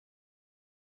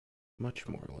Much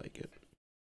more like it.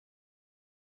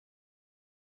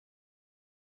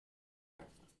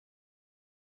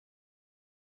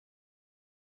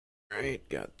 Alright,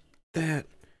 got that.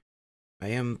 I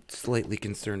am slightly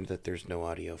concerned that there's no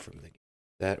audio from the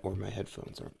that or my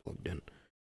headphones aren't plugged in.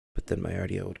 But then my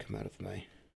audio would come out of my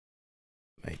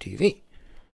TV.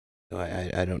 So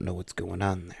I don't know what's going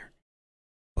on there.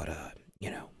 But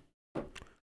you know,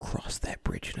 cross that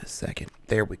bridge in a second.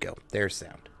 There we go. There's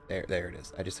sound. There it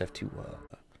is. I just have to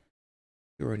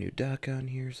throw a new dock on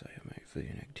here, so I have my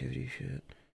affiliate activity shit.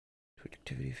 Twitch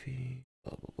activity feed.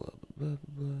 Blah blah blah blah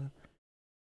blah blah.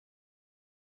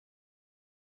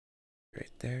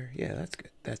 Right there. Yeah, that's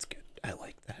good. That's good. I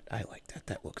like that. I like that.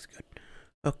 That looks good.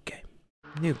 Okay.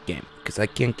 New game. Because I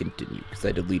can't continue. Because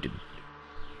I deleted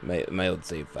my old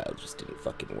save file. Just didn't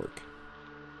fucking work.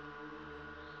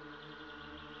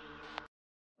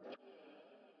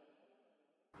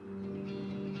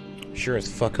 Sure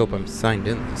as fuck hope I'm signed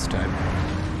in this time.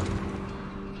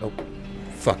 Oh.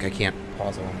 Fuck, I can't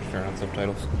pause it. I want to turn on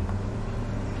subtitles.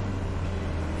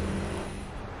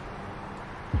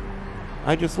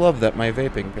 I just love that my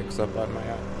vaping picks up on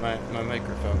my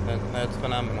microphone. That's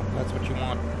phenomenal. That's what you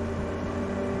want.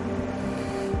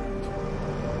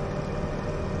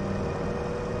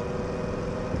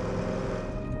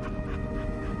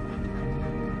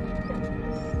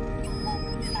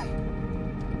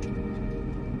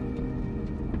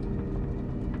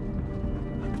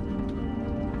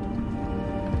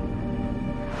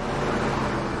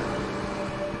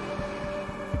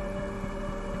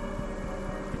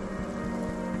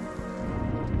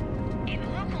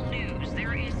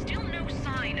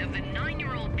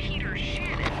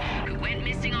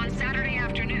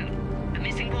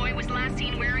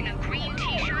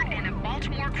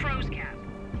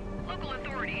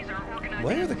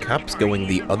 Why are the cops going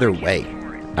the other way?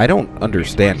 I don't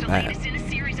understand that. In a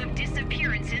series of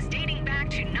disappearances dating back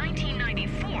to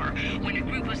 1994, when a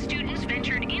group of students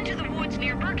ventured into the woods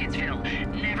near Burkittsville,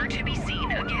 never to be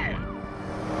seen again.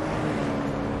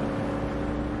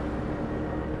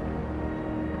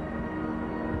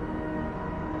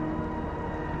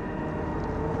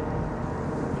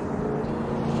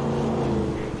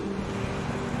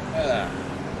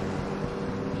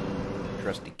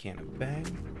 Trusty can of bang.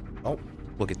 Oh,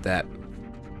 look at that.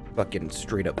 Fucking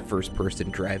straight up first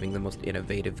person driving, the most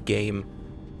innovative game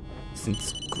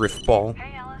since Griffball.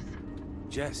 Hey, Alice.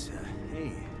 Jess,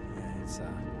 hey.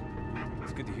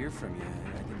 It's good to hear from you.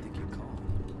 I didn't think you'd call.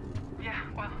 Yeah,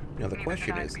 well. Now the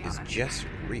question is Jess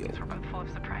real? We're both full of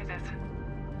surprises.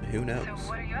 Who knows? So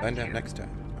what are you up Find to? out next time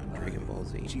on Dragon Ball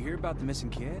Z. Did you hear about the missing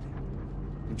kid?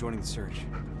 I'm joining the search.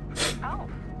 Oh,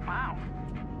 wow.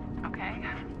 Okay.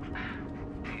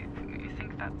 You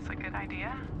think that's a good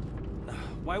idea?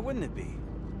 Why wouldn't it be?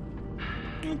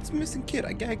 It's a missing kid.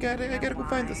 I gotta go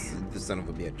find this son of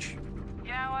a bitch.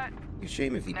 You know what? It's a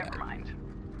shame if he Never died. mind.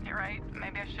 You're right.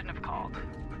 Maybe I shouldn't have called.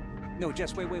 No,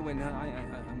 Jess, wait. No,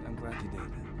 I'm glad you did.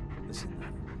 Listen,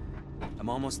 I'm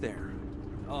almost there.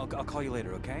 I'll call you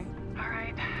later, okay? All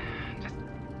right. Just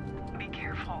be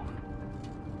careful.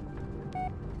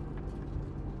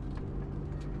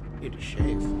 Need to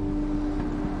shave.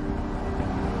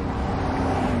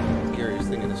 The scariest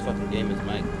thing in this fucking game is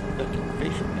my fucking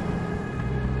facial hair.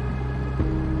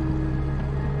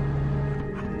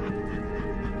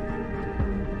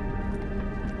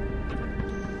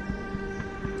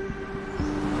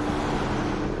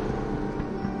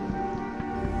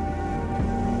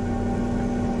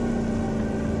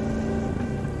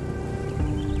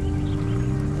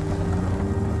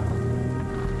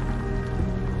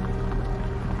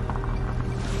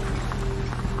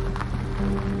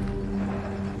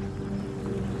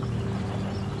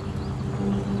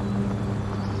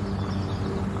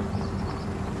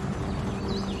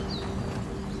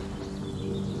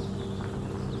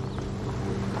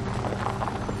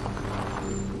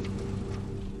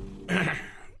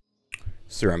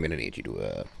 Sir, I'm going to need you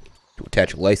to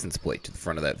attach a license plate to the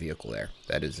front of that vehicle there.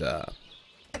 That is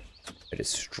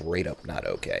straight up not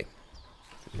okay.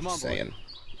 Come on, saying. boy.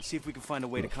 See if we can find a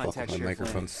way to Fuck contact with my Sheriff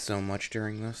microphone Lane. so much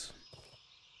during this.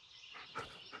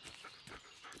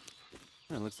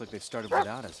 It looks like they've started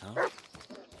without us, huh?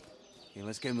 Okay,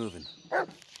 let's get moving.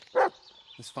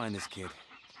 Let's find this kid.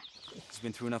 He's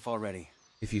been through enough already.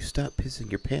 If you stop pissing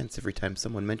your pants every time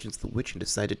someone mentions the witch and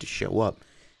decided to show up,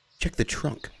 check the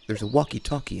trunk. There's a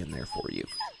walkie-talkie in there for you.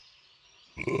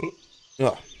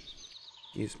 Oh,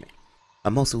 excuse me.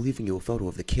 I'm also leaving you a photo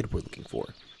of the kid we're looking for.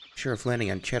 Sheriff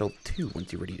Landing on Channel 2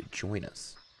 once you're ready to join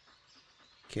us.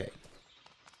 Okay.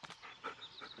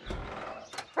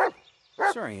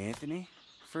 Sorry, Anthony.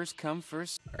 First come,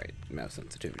 first. Alright, mouse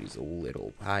sensitivity's a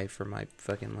little high for my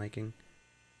fucking liking.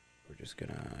 We're just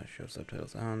gonna show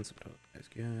subtitles on. Subtitles is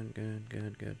good, good,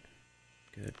 good, good.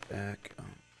 Good, back.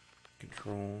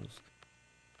 Controls.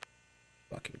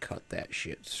 Fucking cut that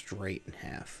shit straight in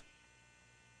half.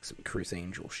 Some Chris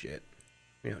Angel shit.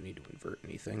 We don't need to invert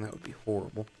anything, that would be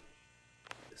horrible.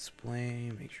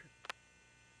 Display, make sure.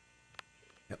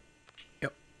 Yep,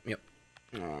 yep, yep.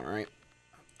 Alright.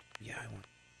 Yeah, I want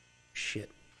shit.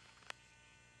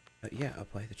 Yeah,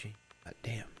 apply the change.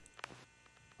 Damn.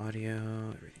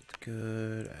 Audio, everything's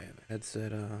good. I have a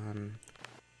headset on.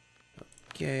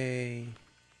 Okay.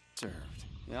 Served.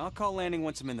 Yeah, I'll call landing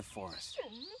once I'm in the forest.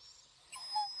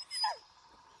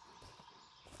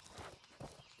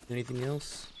 Anything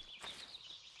else?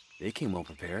 They came well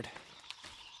prepared.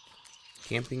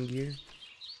 Camping gear?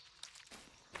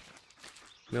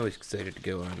 I'm always excited to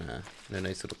go on a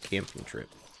nice little camping trip.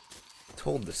 Let's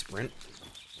hold the sprint.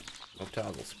 No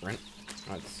toggle sprint.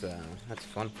 That's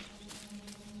fun.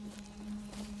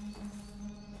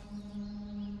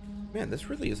 Man, this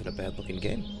really isn't a bad looking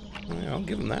game. I'll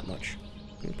give them that much.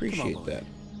 I appreciate that.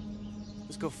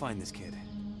 Let's go find this kid.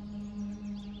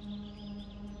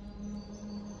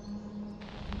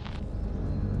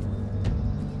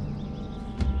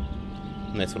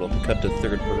 Nice little cut to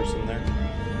third person there.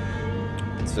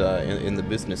 It's in the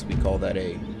business we call that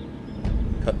a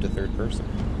cut to third person.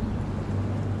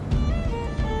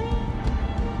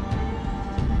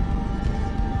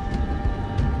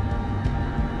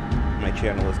 My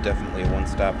channel is definitely a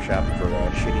one-stop shop for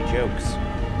shitty jokes.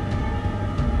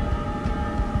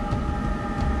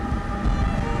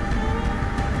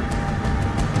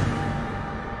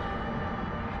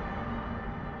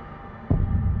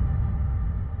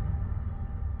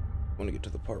 I want to get to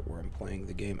the part where I'm playing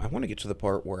the game. I want to get to the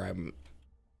part where I'm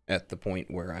at the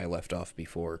point where I left off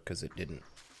before, because I didn't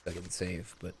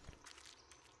save, but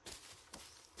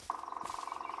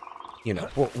you know,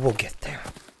 we'll get there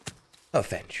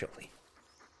eventually.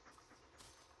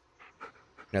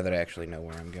 Now that I actually know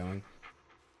where I'm going.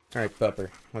 Alright, Pupper,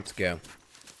 let's go.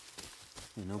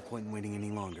 There's no point in waiting any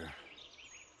longer.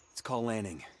 Let's call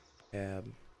landing. Oh,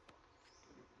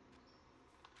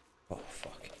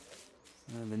 fuck.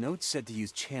 The note said to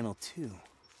use channel 2.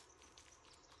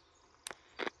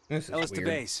 This is Ellis weird. to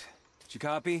base. Did you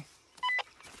copy?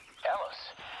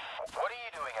 Ellis, what are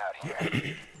you doing out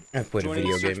here? I've played Joining a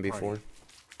video the search game before.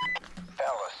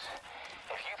 Ellis,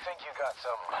 if you think you got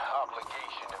some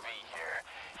obligation to be here,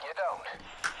 you don't.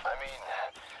 I mean,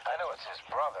 I know it's his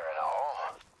brother and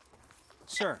all.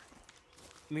 Sir,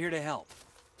 I'm here to help.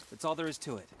 That's all there is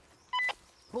to it.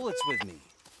 Bullet's with me.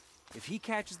 If he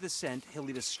catches the scent, he'll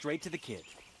lead us straight to the kid.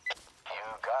 You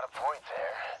got a point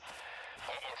there.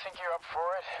 You think you're up for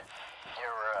it?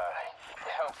 Your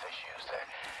health issues,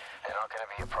 they're not going to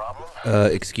be a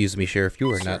problem? Excuse me, Sheriff,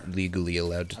 you are Sir, not legally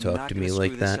allowed to I'm talk not to gonna me screw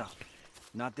like this that. up.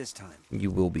 Not this time.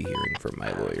 You will be hearing from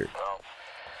my lawyer. Well,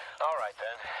 all right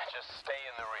then. Just stay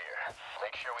in the rear.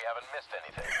 Make sure we haven't missed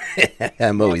anything.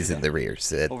 I'm always in the rear,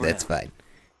 so Over that's now. fine.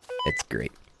 That's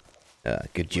great.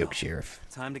 Good joke, Sheriff.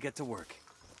 Time to get to work.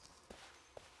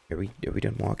 Are we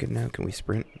done walking now? Can we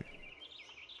sprint?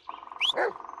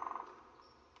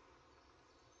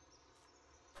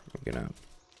 We're gonna...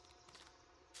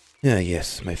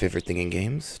 yes, my favorite thing in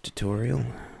games. Tutorial.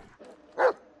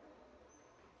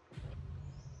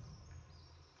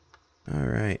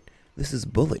 Alright. This is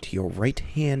Bullet, your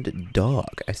right-hand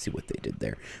dog. I see what they did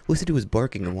there. Listen to his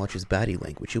barking and watch his body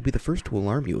language. He'll be the first to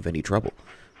alarm you of any trouble.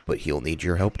 But he'll need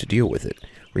your help to deal with it.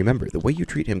 Remember, the way you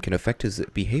treat him can affect his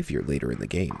behavior later in the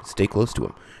game. Stay close to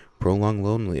him. Prolonged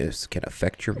loneliness can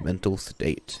affect your mental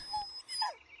state.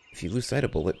 If you lose sight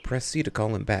of Bullet, press C to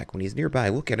call him back. When he's nearby,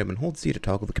 look at him and hold C to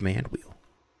toggle the command wheel.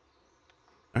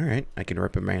 Alright, I can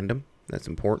reprimand him. That's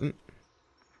important.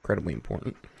 Incredibly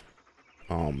important.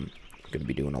 I'm gonna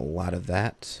be doing a lot of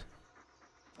that.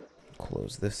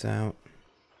 Close this out.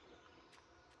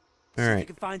 See if you Alright,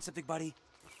 can find something, buddy.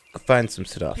 go find some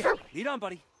stuff. Here, lead on,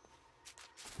 buddy.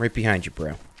 Right behind you,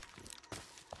 bro.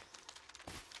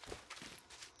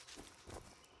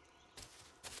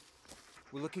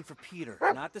 We're looking for Peter,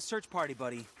 not the search party,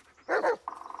 buddy.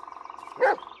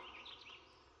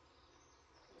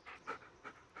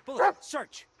 Bullet,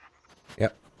 search.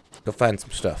 Yep. Go find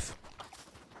some stuff.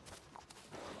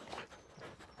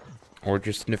 Or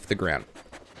just sniff the ground.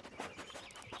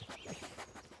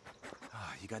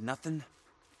 You got nothing?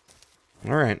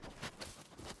 Alright.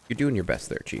 You're doing your best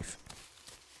there, Chief.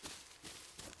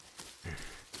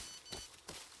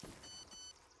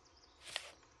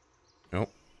 Nope.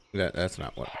 That's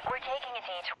not what. We're taking a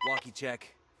detour. Walkie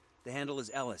check. The handle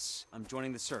is Ellis. I'm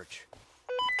joining the search.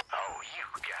 Oh,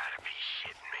 you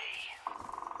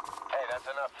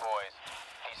That's enough, boys.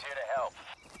 He's here to help.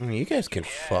 I mean, you guys can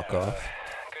fuck off.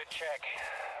 Good check.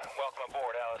 Welcome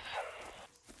aboard, Alice.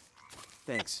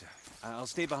 Thanks. I'll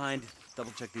stay behind,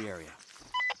 double check the area.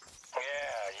 Yeah,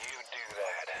 you do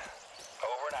that.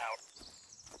 Over and out.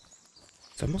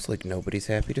 It's almost like nobody's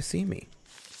happy to see me.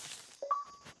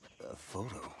 A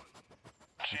photo?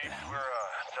 Chief, we're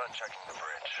done checking the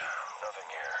bridge. Nothing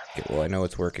here. Okay, well, I know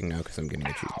it's working now because I'm getting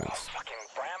achievements. Fucking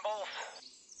brambles.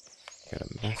 Got a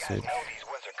You guys message. know these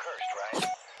woods are cursed, right?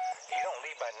 You don't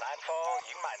leave by nightfall,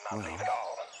 you might not leave at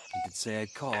all. You did say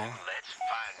I'd call. Let's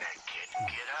find that kid and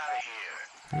get out of here.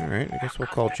 Alright, I guess we'll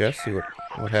call Jess, see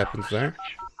what happens there.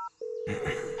 Yep, it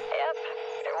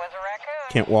was a raccoon.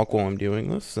 Can't walk while I'm doing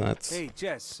this, so that's Hey,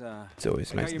 Jess, it's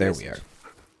always I got nice. your There message. we are.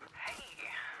 Hey,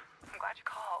 I'm glad you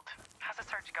called. How's the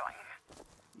search going?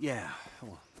 Yeah,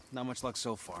 well, not much luck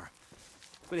so far.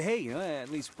 But hey, you know, at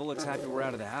least Bullet's happy we're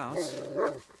out of the house.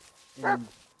 And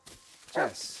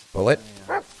Jess, Bullet?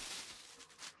 Yeah?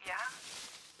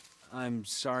 I'm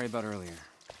sorry about earlier.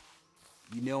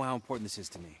 You know how important this is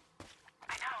to me.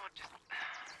 I know, just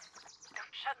don't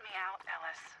shut me out,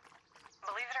 Ellis.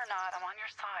 Believe it or not, I'm on your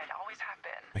side. Always have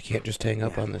been. I can't just hang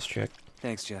up Yeah. on this chick.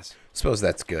 Thanks, Jess. Suppose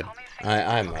that's good. Call me if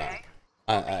anything,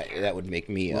 okay? That would make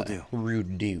me Will a do.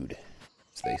 rude dude,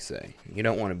 as they say. You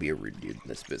don't want to be a rude dude in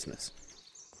this business.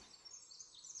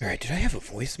 Alright, did I have a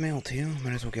voicemail too?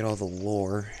 Might as well get all the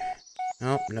lore.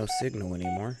 Oh, no signal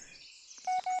anymore.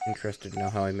 Interested to know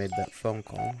how I made that phone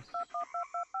call.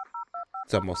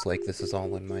 It's almost like this is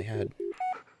all in my head.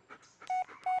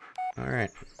 Alright.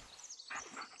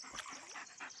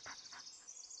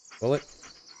 Bullet,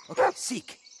 Okay,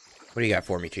 seek. what do you got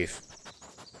for me, Chief?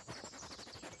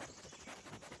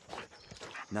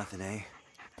 Nothing, eh?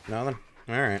 Nothing?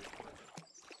 Alright.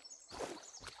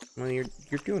 Well, you're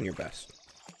doing your best.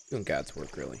 Doing God's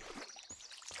work, really.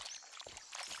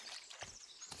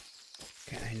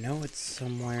 Okay, I know it's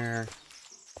somewhere...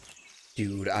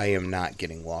 Dude, I am not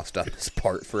getting lost on this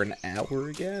part for an hour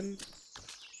again.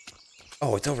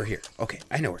 Oh, it's over here. Okay,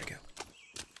 I know where to go.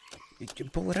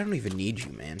 Bullet, I don't even need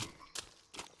you, man.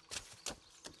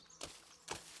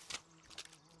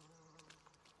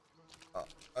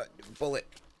 Bullet,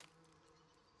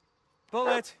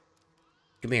 Bullet!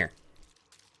 come here.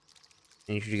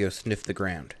 I need you to go sniff the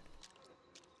ground.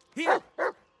 Heel!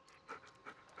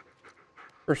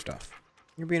 First off,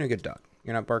 you're being a good dog.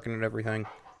 You're not barking at everything,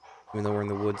 even though we're in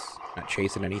the woods. Not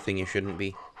chasing anything you shouldn't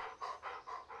be.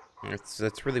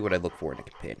 That's really what I look for in a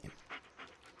companion.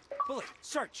 Bullet,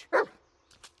 search!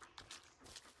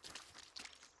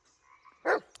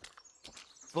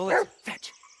 Bullet,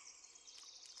 fetch!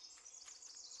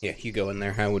 Yeah, you go in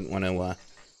there. I wouldn't want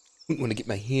to get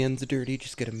my hands dirty.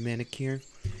 Just get a manicure.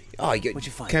 Oh, What'd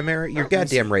you find? Chimera, you're Let me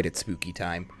see. goddamn right. It's spooky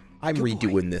time. I'm Good boy.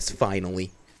 redoing this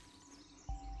finally.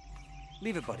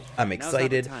 Leave it, buddy. I'm Now's not the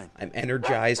excited. time. I'm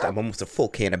energized. I'm almost a full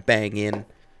can of Bang in.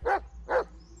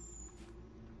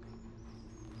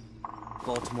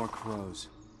 Baltimore Crows.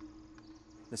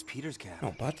 That's Peter's cat.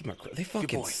 Oh, Baltimore, they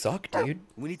fucking boy. suck, dude.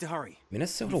 We need to hurry.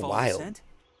 Minnesota You follow the Wild. scent?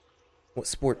 What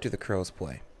sport do the Crows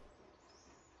play?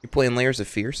 You playing Layers of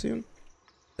Fear soon?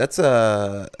 That's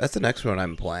the next one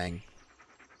I'm playing.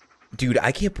 Dude,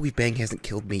 I can't believe Bang hasn't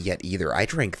killed me yet either. I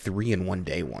drank 3 in one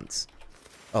day once.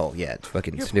 Oh yeah,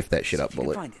 fucking Here, sniff that shit see up, if you can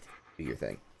Bullet. find it. Do your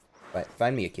thing.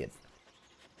 Find me a kid.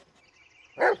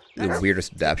 The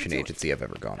weirdest adoption agency I've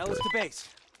ever gone Ellis through. to base.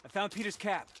 I found Peter's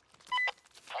cap.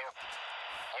 You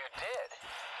did?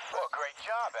 Well, great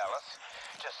job, Alice.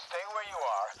 Just stay where you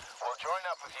are. We'll join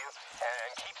up with you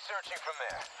and keep searching from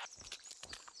there.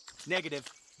 Negative.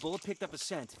 Bullet picked up a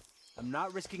scent. I'm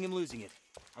not risking him losing it.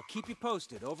 I'll keep you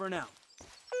posted. Over and out.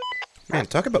 Man,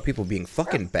 talk about people being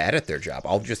fucking bad at their job.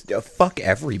 I'll just fuck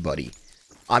everybody.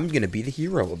 I'm gonna be the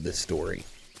hero of this story.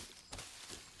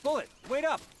 Bullet, wait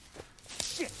up!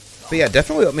 Shit! But yeah,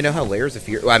 definitely let me know how Layers of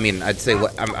Fear. Well, I mean, I say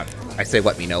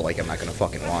let me know like I'm not gonna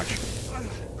fucking watch.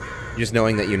 Just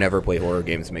knowing that you never play horror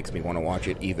games makes me want to watch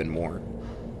it even more.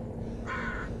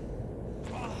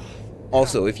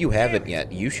 Also, if you haven't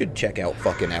yet, you should check out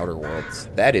fucking Outer Worlds.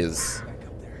 That is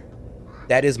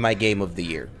my game of the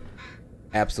year.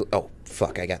 Absolutely. Oh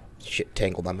fuck! I got shit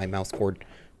tangled on my mouse cord.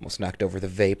 Almost knocked over the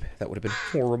vape. That would have been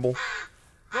horrible.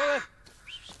 Bullet!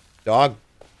 Dog.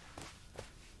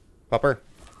 Pupper.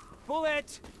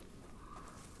 Bullet!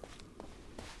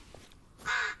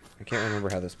 I can't remember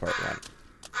how this part went.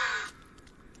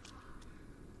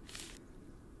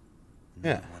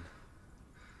 Yeah. Another one.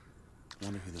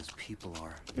 Wonder who those people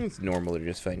are. It's normal to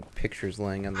just find pictures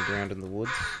laying on the ground in the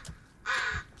woods.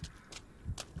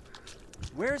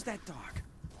 Where's that dog?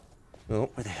 Oh,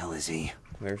 Where the hell is he?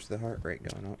 there's the heart rate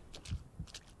going up.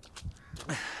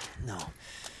 No,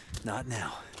 not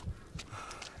now.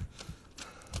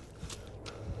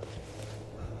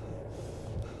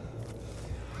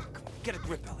 Come on, get a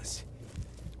grip, Ellis.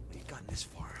 You've gotten this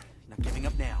far. You're not giving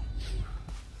up now.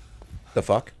 The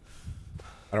fuck?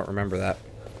 I don't remember that.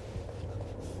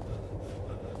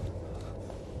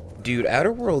 Dude,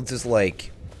 Outer Worlds is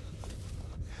like...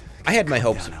 I had my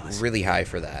hopes really high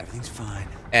for that. Everything's fine.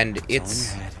 And It's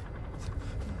all in your head.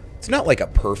 it's not like a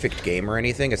perfect game or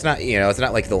anything. It's not, you know, it's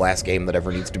not like the last game that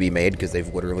ever needs to be made because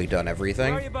they've literally done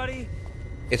everything. Where are you, buddy?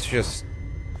 It's just...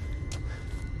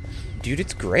 Dude,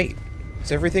 it's great.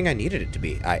 It's everything I needed it to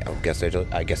be. I guess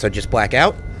I just black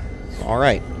out. All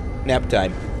right. Nap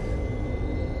time.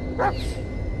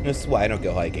 This is why I don't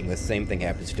go hiking. The same thing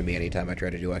happens to me anytime I try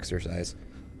to do exercise.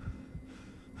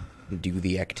 Do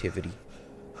the activity.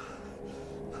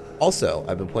 Also,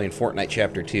 I've been playing Fortnite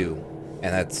Chapter 2,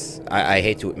 and that's... I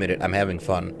hate to admit it, I'm having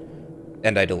fun.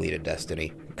 And I deleted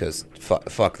Destiny, because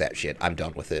fuck that shit. I'm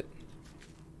done with it.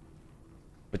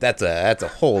 But that's a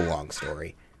whole long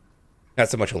story. Not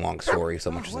so much a long story,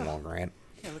 so much as a long rant.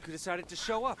 Yeah, look who decided to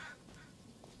show up.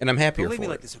 And I'm happier Don't leave for me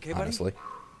it, like this, okay, buddy? honestly.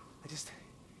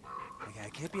 I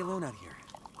can't be alone out here.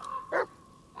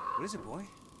 What is it, boy?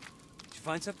 Did you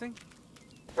find something?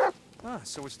 Ah,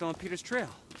 so we're still on Peter's trail.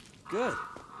 Good.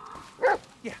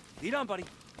 Yeah, lead on, buddy.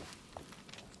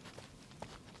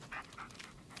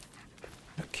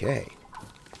 Okay.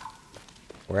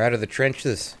 We're out of the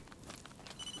trenches.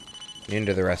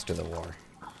 Into the rest of the war.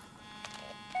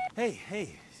 Hey,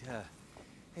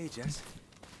 Jess. Ellis? Is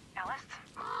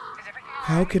everything all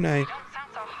How right? can I You don't sound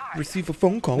so hot. receive a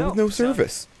phone call with no it's,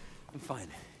 service? I'm fine.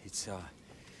 It's,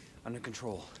 under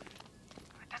control.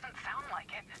 It doesn't sound like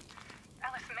it.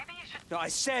 Ellis, maybe you should... No, I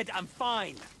said I'm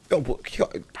fine. Oh, well,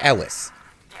 Alice,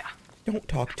 Yeah. don't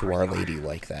talk to Our Lady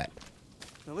like that.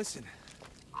 Now listen.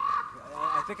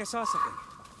 I think I saw something.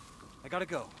 I gotta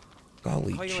go.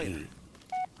 Golly Call you later. gee.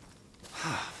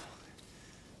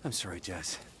 I'm sorry,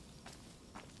 Jess.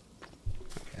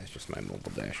 Okay, that's just my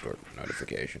mobile dashboard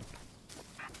notification.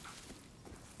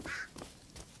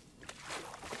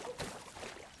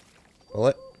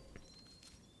 Bullet?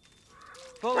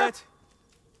 Bullet!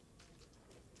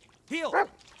 Heal!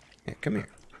 Yeah, come here.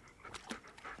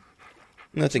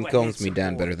 Nothing calms me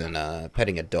down better than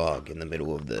petting a dog in the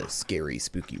middle of the scary,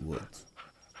 spooky woods.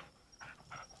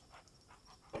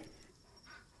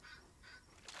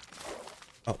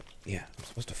 Oh, yeah, I'm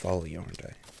supposed to follow you, aren't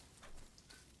I?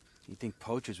 You'd think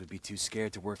poachers would be too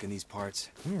scared to work in these parts.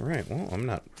 Alright, well, I'm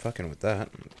not fucking with that.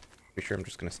 I'm pretty sure I'm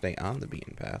just gonna stay on the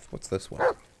beaten path. What's this one?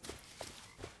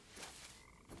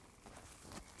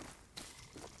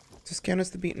 Does this count as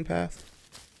the beaten path?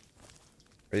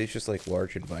 Are these just like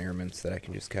large environments that I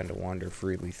can just kind of wander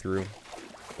freely through?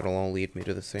 It'll all lead me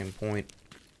to the same point.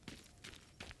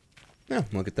 No,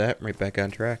 look at that. I'm right back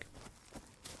on track.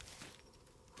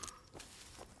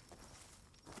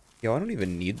 Yo, I don't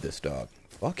even need this dog.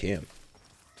 Fuck him.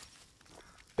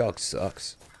 Dog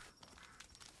sucks.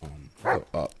 Go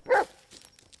up.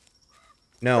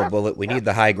 No, Bullet, we need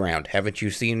the high ground. Haven't you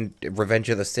seen Revenge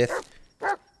of the Sith?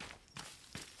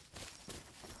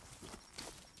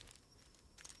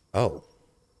 Oh.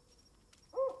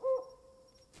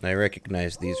 I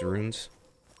recognize these runes.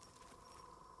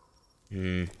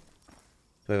 Do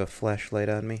I have a flashlight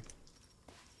on me?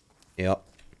 Yep.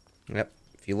 Yep.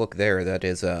 If you look there, that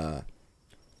is,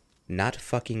 not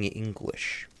fucking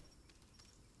English.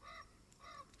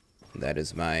 That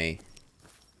is my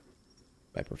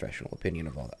professional opinion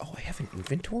of all that. Oh, I have an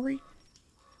inventory?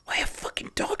 I have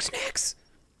fucking dog snacks?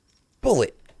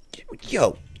 Bullet!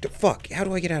 Yo, the fuck, how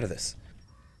do I get out of this?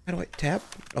 How do I tab?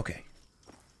 Okay.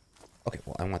 Okay,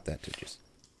 well, I want that to just...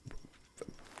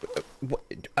 What?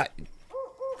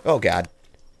 Oh, God.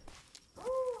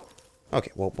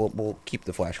 Okay, well, we'll keep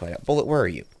the flashlight up. Bullet, where are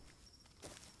you?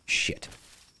 Shit.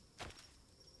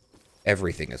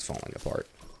 Everything is falling apart.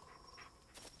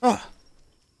 Oh.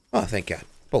 Oh, thank God.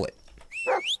 Bullet.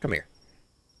 Come here.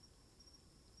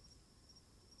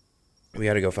 We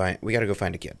gotta go find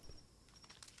a kid.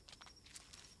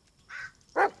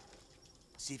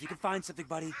 See if you can find something,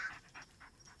 buddy.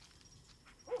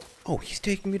 Oh, he's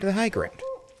taking me to the high ground.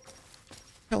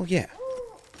 Hell yeah.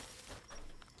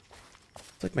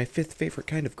 It's like my 5th favorite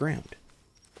kind of ground.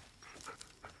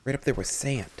 Right up there with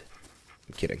sand.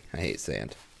 I'm kidding. I hate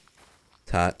sand.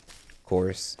 It's hot,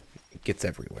 coarse, it gets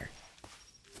everywhere.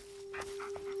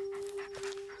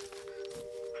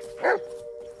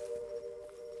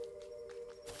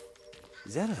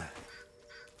 Is that a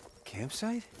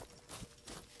campsite?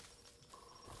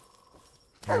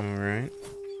 Alright.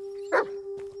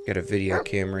 Got a video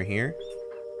camera here.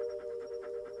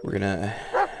 We're gonna...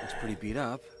 Looks pretty beat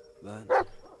up. but...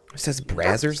 It says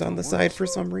Brazzers on the side for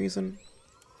some reason.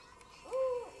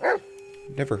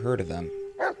 Never heard of them.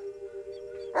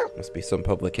 Must be some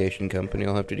publication company.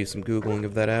 I'll have to do some Googling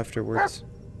of that afterwards.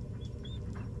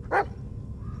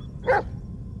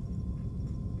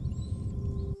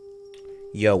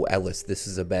 Yo, Ellis, this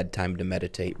is a bad time to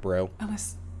meditate, bro.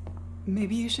 Ellis,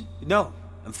 maybe you should... No,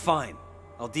 I'm fine.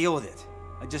 I'll deal with it.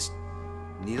 I just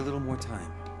need a little more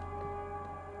time.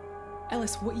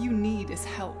 Ellis, what you need is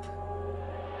help.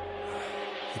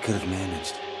 I could have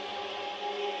managed.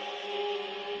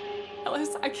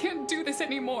 Ellis, I can't do this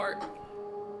anymore.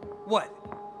 What?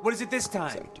 What is it this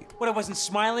time? Empty. What, I wasn't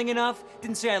smiling enough?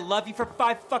 Didn't say I love you for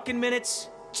 5 fucking minutes?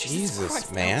 Jesus,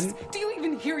 Christ, man. Ellis, do you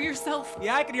even hear yourself?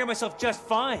 Yeah, I can hear myself just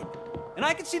fine. And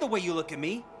I can see the way you look at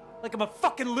me. Like I'm a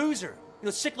fucking loser. You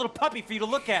know, sick little puppy for you to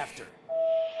look after.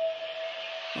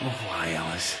 Oh, why,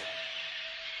 Ellis?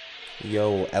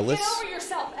 Yo, Ellis? Get over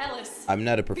yourself, Ellis. I'm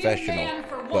not a Be a professional, man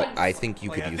for but once. I think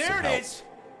you Oh, could yeah, use there some it help. is.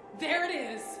 There it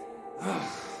is.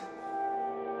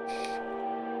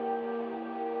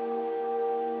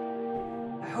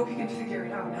 I hope you can figure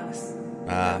it out, Ellis.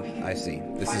 I see.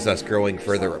 This is us growing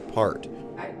further apart.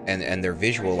 And they're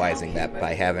visualizing that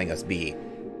by having us be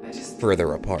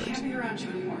further apart. Can't be around you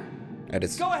anymore. That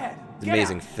is Go ahead. it's Get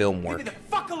amazing out. film Leave work. me the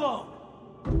fuck alone.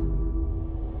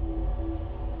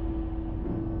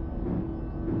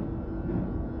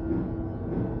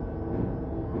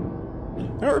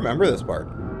 I don't remember this part.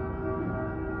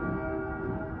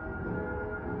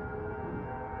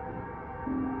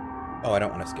 Oh, I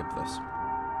don't want to skip this.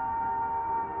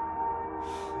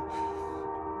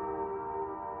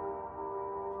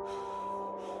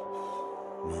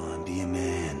 Come on, be a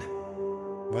man.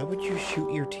 Why would you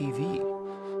shoot your TV?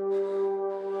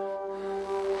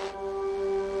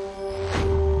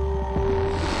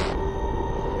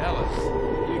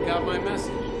 Ellis, you got my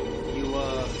message. You,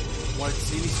 wanted to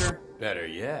see me, sir? Better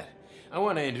yet, I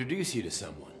want to introduce you to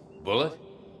someone. Bullet,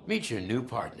 meet your new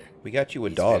partner. We got you a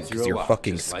He's dog been because through a you're lot,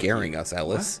 fucking just like scaring you. us,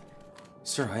 Ellis.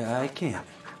 Sir, I can't.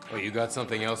 Oh, you got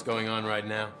something else going on right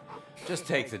now? Just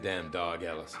take the damn dog,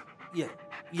 Ellis. Yeah,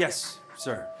 yes,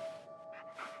 sir.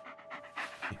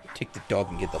 Take the dog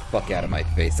and get the fuck out of my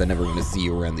face. I never want to see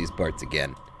you around these parts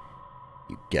again.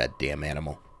 You goddamn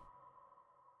animal.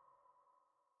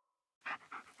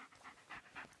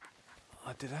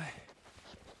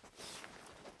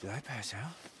 Did I pass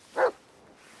out?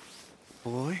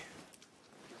 Boy?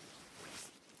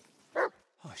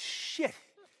 Oh, shit.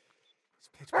 It's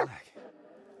pitch black.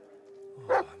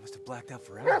 Oh, I must have blacked out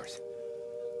for hours.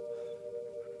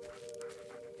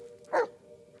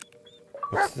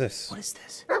 What's this? What is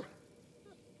this?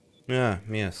 Ah,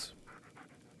 yes.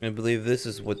 I believe this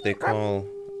is what they call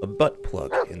a butt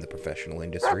plug in the professional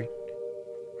industry.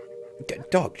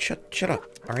 Dog, shut up.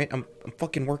 All right, I'm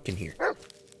fucking working here.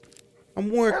 I'm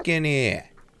working here.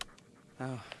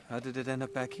 How did it end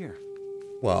up back here?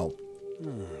 Well,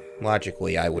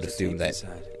 logically, I would There's a assume tape that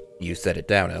inside. you set it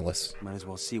down, Ellis. Might as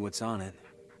well see what's on it.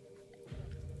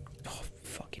 Oh,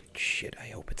 fucking shit. I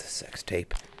hope it's a sex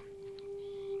tape.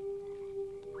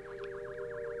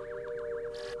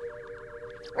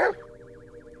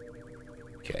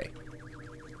 Okay.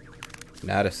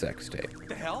 Not a sex tape. What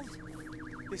the hell?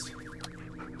 This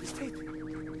tape.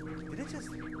 Did it just...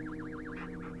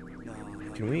 No,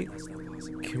 Can we- that's not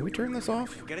possible. Can we turn this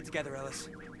off? Get it together, Ellis.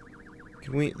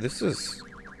 Can we? This is...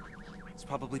 It's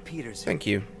probably Peter's. Thank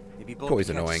you. Maybe both Always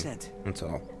can catch a annoying. scent. That's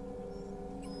all.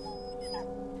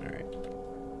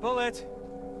 Alright. Bullet!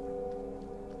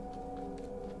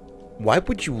 Why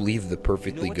would you leave the You know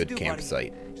perfectly what to good do, buddy.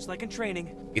 campsite? Just like in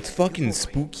training. It's fucking boy.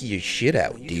 spooky as shit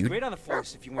out, You'd do dude. great on the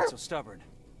force if you weren't so stubborn.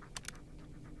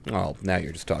 Oh, now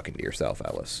you're just talking to yourself,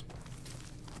 Ellis.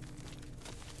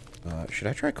 Should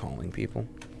I try calling people?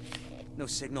 No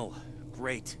signal.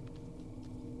 Great.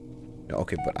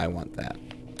 Okay, but I want that.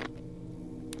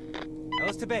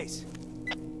 Ellis to base.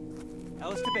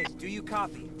 Ellis to base. Do you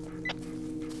copy?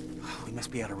 We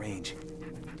must be out of range.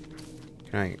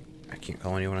 Can I can't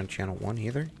call anyone on channel 1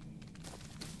 either?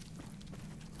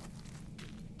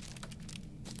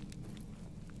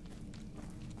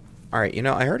 Alright, you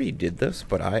know, I already did this,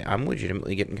 but I'm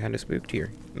legitimately getting kind of spooked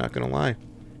here. Not gonna lie.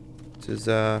 This is,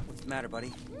 What's the matter,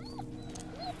 buddy?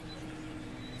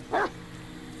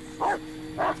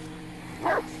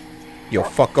 Yo,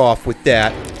 fuck off with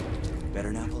that.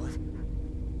 Better now, Bullet?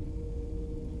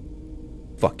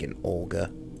 Fucking Olga.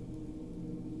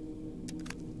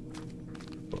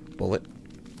 Bullet.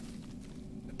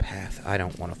 The path. I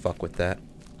don't want to fuck with that.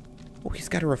 Oh, he's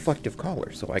got a reflective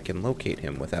collar, so I can locate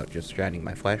him without just shining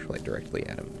my flashlight directly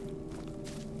at him.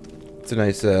 It's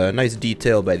a nice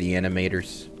detail by the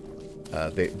animators.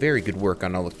 Very good work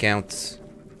on all accounts.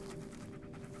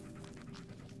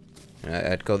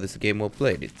 I'd call this a game well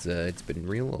played. It's been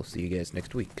real. I'll see you guys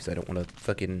next week, because I don't want to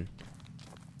fucking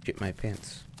shit my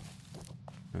pants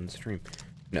on stream.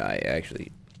 No, I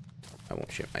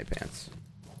won't shit my pants.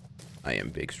 I am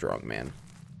big, strong man.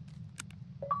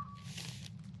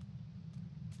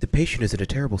 The patient is in a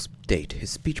terrible state. His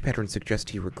speech patterns suggest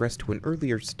he regressed to an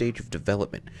earlier stage of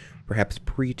development, perhaps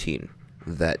preteen.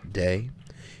 That day,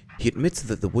 he admits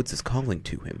that the woods is calling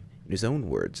to him. In his own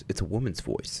words, it's a woman's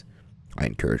voice. I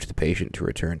encourage the patient to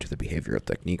return to the behavioral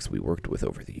techniques we worked with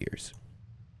over the years.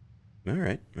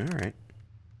 Alright.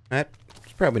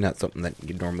 That's probably not something that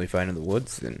you'd normally find in the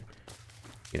woods, and,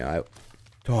 you know,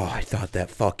 I thought that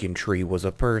fucking tree was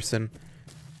a person.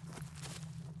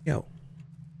 Yo,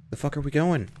 the fuck are we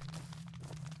going?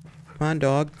 Come on,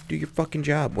 dog, do your fucking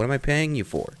job. What am I paying you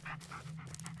for?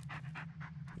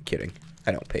 I'm kidding.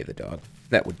 I don't pay the dog.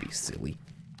 That would be silly.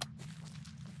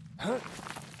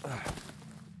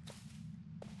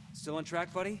 Still on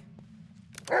track, buddy?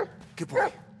 Good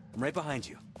boy. I'm right behind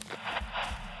you.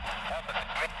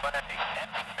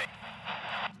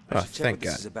 Oh, thank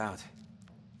God. This is about.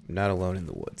 I'm not alone in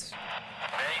the woods.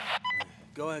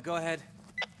 Go ahead. Go ahead.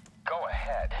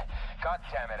 God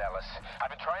damn it, Ellis. I've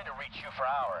been trying to reach you for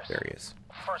hours. There he is.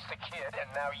 First the kid, and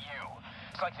now you.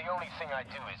 It's like the only thing I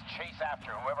do is chase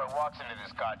after whoever walks into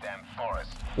this goddamn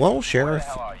forest. Well, Where Sheriff, the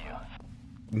hell are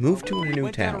you? move to a We new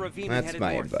went down a town. ravine and That's headed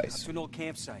my north, advice. to an old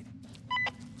campsite.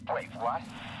 Wait, what?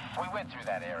 We went through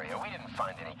that area. We didn't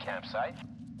find any campsite.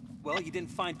 Well, you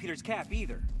didn't find Peter's cap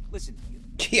either. Listen.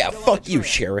 Yeah, still on fuck the you,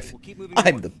 trail. Sheriff. We'll keep moving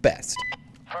I'm north. the best.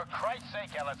 For Christ's sake,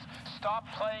 Ellis, stop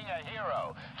playing a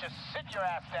hero. Just sit your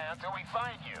ass down till we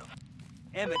find you.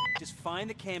 Emmett, just find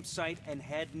the campsite and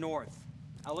head north.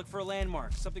 I'll look for a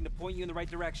landmark, something to point you in the right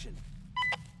direction.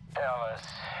 Ellis.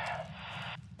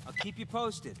 I'll keep you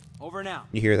posted. Over and out.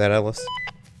 You hear that, Ellis?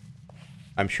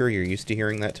 I'm sure you're used to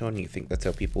hearing that tone. You think that's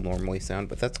how people normally sound,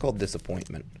 but that's called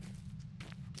disappointment.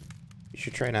 You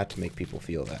should try not to make people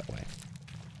feel that way.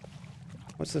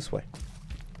 What's this way?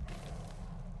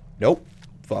 Nope.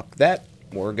 Fuck that.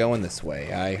 We're going this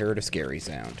way. I heard a scary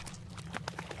sound.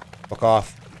 Fuck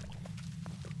off.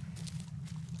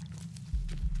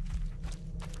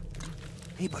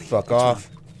 Hey, buddy. Fuck what's off.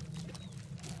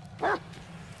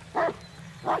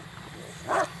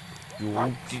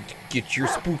 wrong? You get your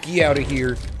spooky out of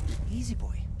here. Easy,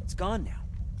 boy. It's gone now.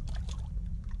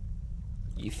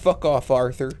 You fuck off,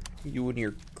 Arthur. You and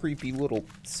your creepy little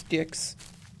sticks.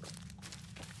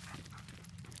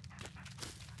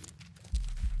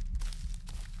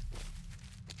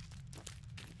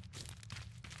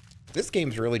 This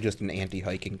game's really just an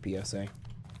anti-hiking PSA.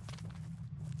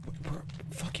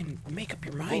 Fucking make up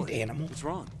your mind, Boy, animal. what's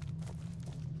wrong?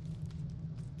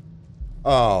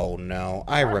 Oh no,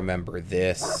 I remember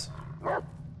this.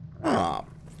 Oh,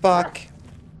 fuck.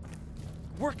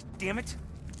 Work, damn it.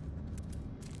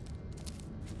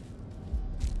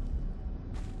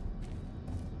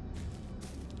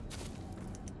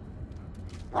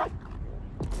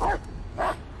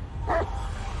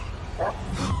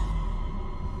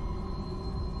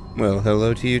 Well,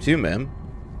 hello to you too, ma'am.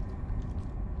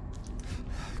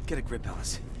 Get a grip,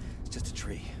 Ellis. It's just a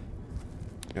tree.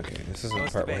 Okay, this isn't So the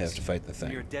it's part the where I have base. to fight the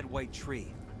Near a thing. dead white tree.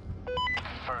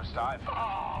 First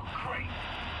oh, great.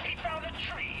 He found a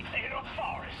tree in a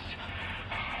forest.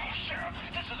 Sheriff,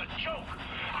 this is a joke.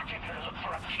 I came here to look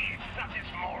for a kid, not this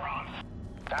moron.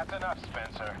 That's enough,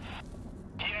 Spencer.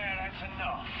 Yeah, that's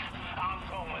enough. I'm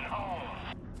going home.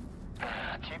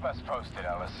 Keep us posted,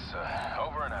 Ellis.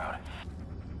 Over and out.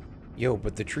 Yo,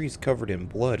 but the tree's covered in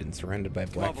blood and surrounded by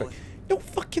black on, fire. boy. Don't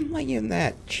fucking lay in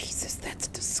that. Jesus, that's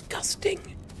disgusting.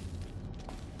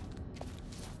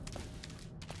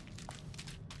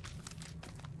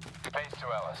 Base to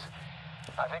Ellis.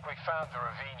 I think we found the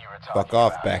ravine you were talking Fuck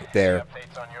off about. back there. Any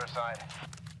updates on your side?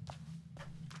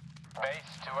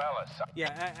 Base to Ellis.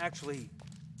 Yeah, actually,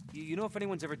 you know if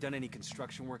anyone's ever done any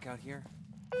construction work out here?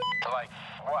 Like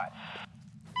what?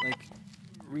 Like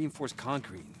reinforced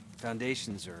concrete,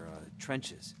 foundations, or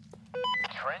trenches?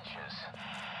 Trenches?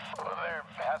 Well, there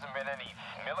hasn't been any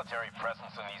military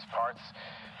presence in these parts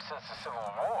since the Civil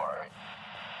War.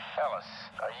 Ellis,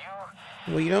 are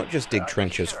you... Well, you don't just dig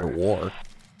trenches for war.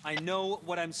 I know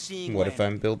what I'm seeing. What if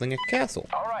I'm building a castle?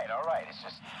 All right. It's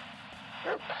just...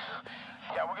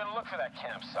 Yeah, we're gonna look for that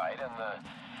campsite and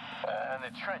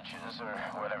the trenches, or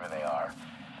whatever they are.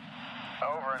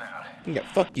 Over and out.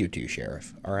 Yeah, fuck you too,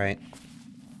 Sheriff. Alright?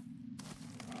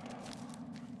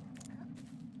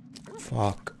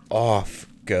 Fuck off,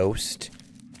 ghost.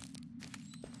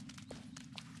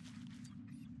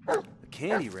 A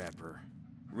candy wrapper.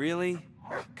 Really?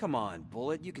 Come on,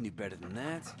 Bullet. You can do better than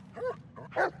that.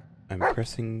 I'm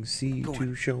pressing C Go to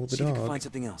on. show the See if you can dog. find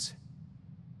something else.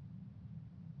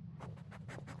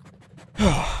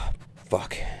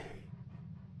 Fuck.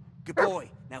 Good boy.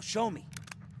 Now show me.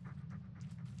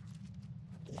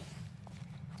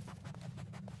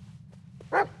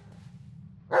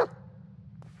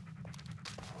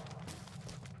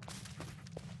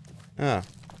 Ah.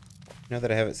 Now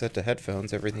that I have it set to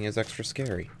headphones, everything is extra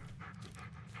scary.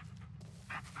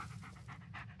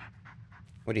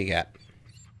 What do you got?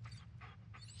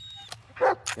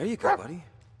 There you go, buddy.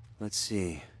 Let's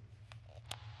see.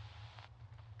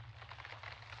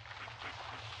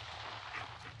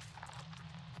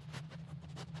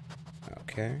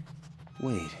 Okay.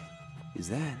 Wait, is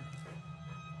that?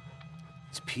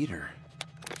 It's Peter.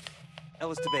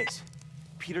 Ellis to base.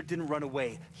 Peter didn't run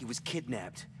away. He was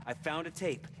kidnapped. I found a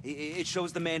tape. It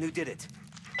shows the man who did it.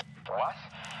 What?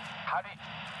 How did...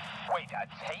 Wait, a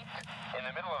tape? In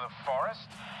the middle of the forest?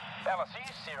 Ellis, are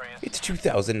you serious? It's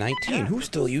 2019. Yeah, Who's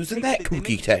still using they- that they kooky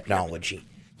make- technology?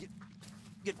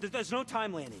 There's no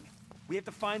time landing. We have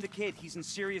to find the kid. He's in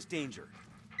serious danger.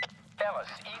 Ellis,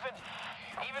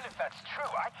 even if that's true,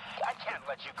 I can't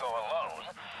let you go alone.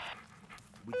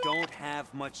 We don't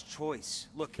have much choice.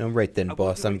 Look. All right then, I won't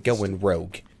boss. be I'm like this. going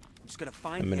rogue. I'm just gonna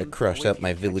find I'm gonna him crush and wait out for my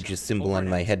you to catch village's him. symbol Over on and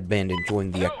my out. headband and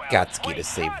join the No, Akatsuki wait, to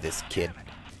save God this damn kid. it.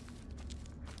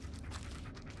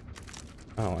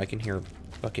 Oh, I can hear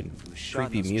fucking He was shot in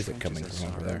creepy those music trenches coming I from saw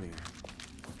over there. earlier.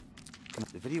 Come on,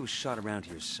 the video was shot around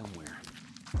here somewhere.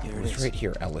 Here It it was is. right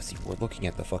here, Ellis. We're looking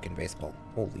at the fucking baseball.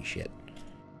 Holy shit.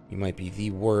 You might be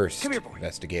the worst Come here, boy.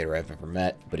 investigator I've ever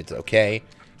met, but it's okay.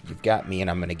 You've got me, and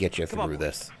I'm gonna get you Come on, through boy.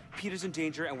 this. Peter's in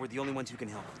danger, and we're the only ones who can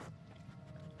help.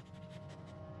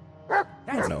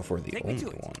 I don't know if we're the Take me only to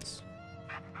it. ones.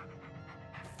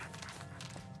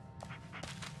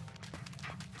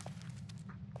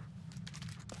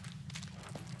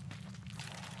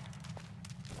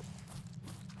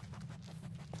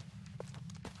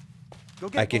 Go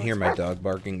get I can hear bullets. my dog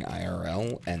barking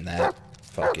IRL, and that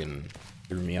fucking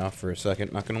threw me off for a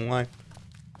second, not gonna lie.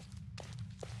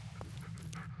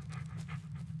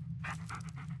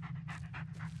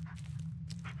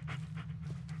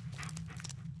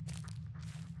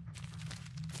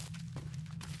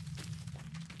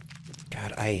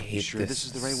 God, I hate sure this, this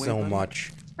is the right way, so buddy?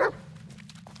 much.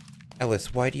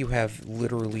 Ellis, why do you have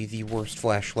literally the worst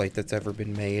flashlight that's ever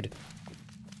been made?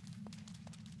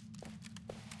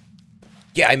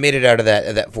 Yeah, I made it out of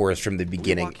that forest from the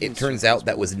beginning. walking It turns circles, out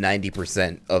that was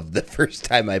 90% of the first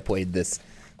time I played this.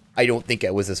 I don't think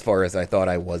I was as far as I thought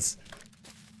I was.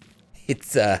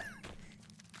 It's,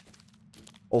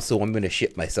 Also, I'm gonna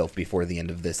shit myself before the end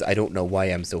of this. I don't know why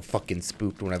I'm so fucking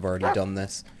spooked when I've already done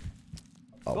this.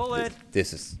 Oh, Bullet.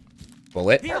 this is...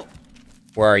 Bullet? Heel.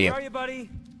 Where are you? Where are you, buddy?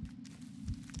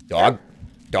 Dog?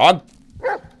 Dog?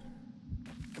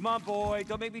 Come on, boy.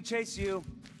 Don't make me chase you.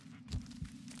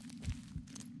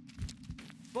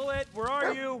 Bullet, where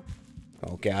are you?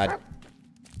 Oh, God.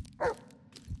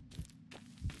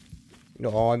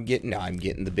 No, I'm getting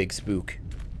the big spook.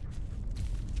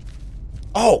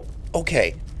 Oh,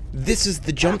 okay. This is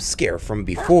the jump scare from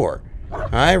before.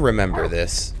 I remember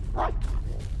this.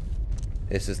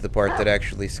 This is the part that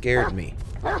actually scared me.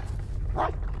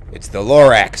 It's the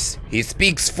Lorax. He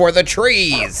speaks for the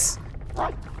trees.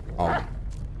 Come on.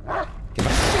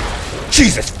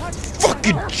 Jesus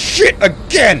fucking shit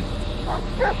again!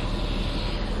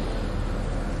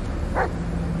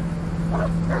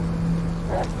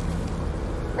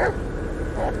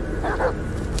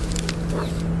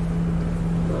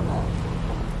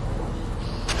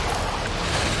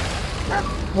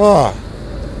 Oh.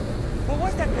 What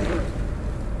was that thing?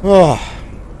 Oh.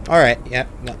 Alright, yeah,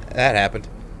 no, that happened.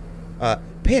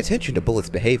 Pay attention to Bullet's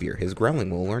behavior. His growling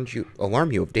will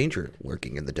alarm you of danger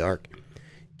lurking in the dark.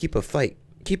 Keep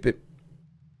it...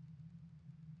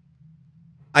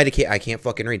 I can't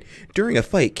fucking read. During a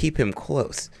fight, keep him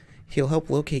close. He'll help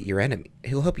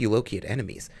you locate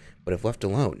enemies, but if left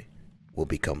alone, will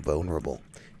become vulnerable.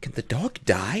 Can the dog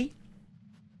die?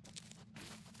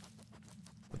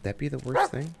 Would that be the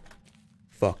worst thing?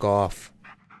 Fuck off.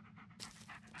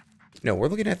 No, we're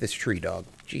looking at this tree, dog.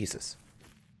 Jesus.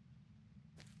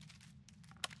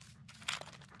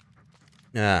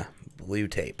 Ah, blue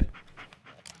tape.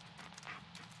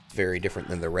 Very different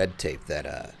than the red tape that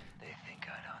I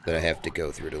have to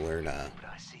go through to learn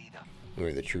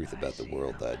the truth about the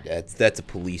world. That's a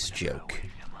police joke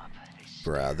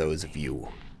for those of you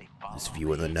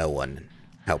in the know on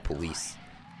how police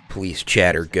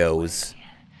chatter goes.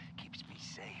 Keeps me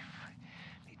safe.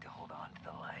 Need to hold on to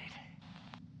the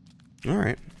light. All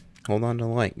right, hold on to the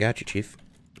light. Gotcha, Chief.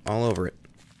 all over it.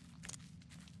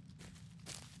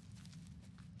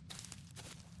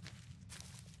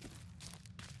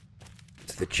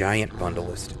 It's the giant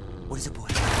bundleist. What is it, boy?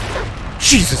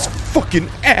 Jesus fucking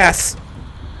ass!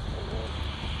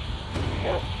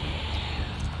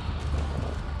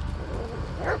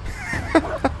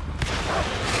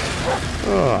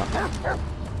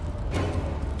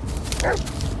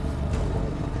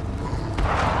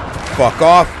 Fuck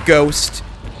off, ghost.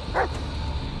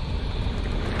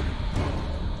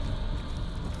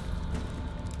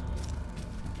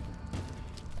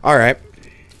 Alright.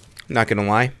 Not gonna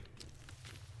lie.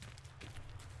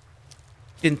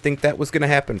 Didn't think that was gonna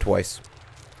happen twice.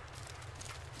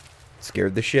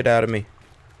 Scared the shit out of me.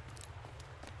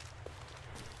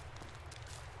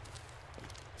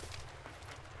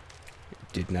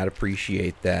 Did not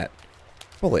appreciate that.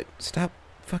 Bullet, stop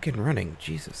fucking running.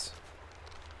 Jesus.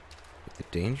 The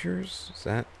dangers? Is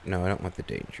that? No, I don't want the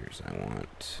dangers. I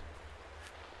want...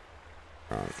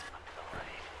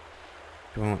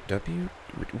 do I want W?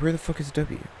 Where the fuck is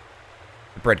W?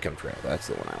 The breadcrumb trail. That's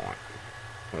the one I want.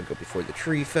 I want to go before the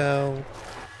tree fell.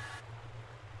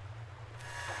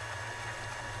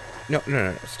 No, no,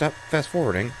 no, no. Stop fast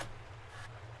forwarding.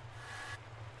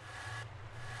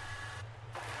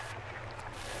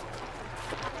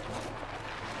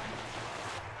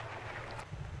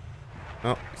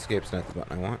 Oh, escape's not the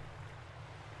button I want.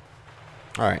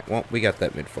 Alright, well, we got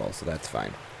that mid-fall, so that's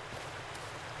fine.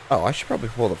 Oh, I should probably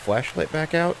pull the flashlight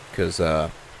back out, because,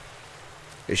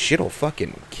 this shit'll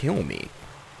fucking kill me.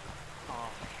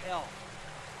 Oh, hell.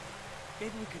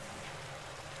 Maybe we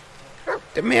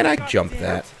could... Man, I jumped Damn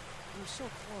that. it. We were so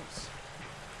close.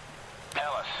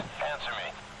 Ellis, answer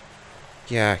me.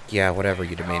 Yeah, whatever,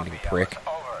 you demanding Copy, prick. Ellis.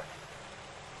 Over.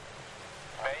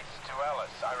 Base to Ellis.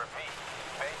 I repeat.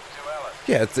 Base to Ellis.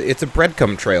 Yeah, it's a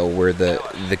breadcrumb trail where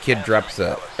the kid drops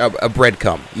a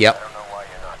breadcrumb. Yep. I don't know why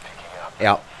you're not picking up.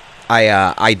 Yep.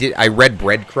 I read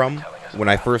breadcrumb when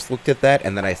I first looked at that,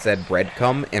 and then I said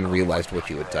breadcrumb and realized what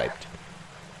you had typed.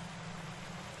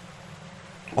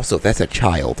 Also, that's a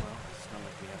child. Well, it's not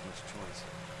like we have much choice.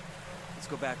 Let's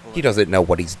go back, Bullet. He doesn't know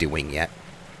what he's doing yet.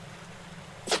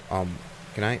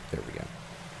 Can I? There we go.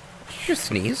 Did you just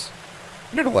sneeze?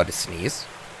 You're not allowed to sneeze.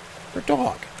 You're a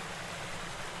dog.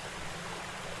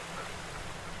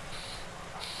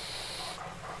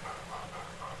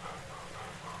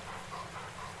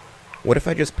 What if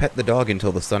I just pet the dog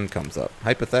until the sun comes up?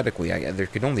 Hypothetically, there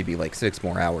could only be like 6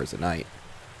 more hours a night.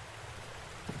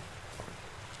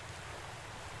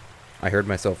 I heard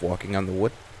myself walking on the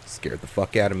wood. Scared the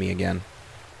fuck out of me again.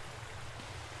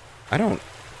 I don't...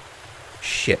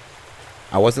 Shit.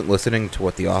 I wasn't listening to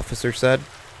what the officer said.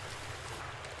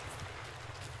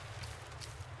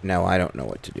 Now I don't know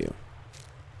what to do.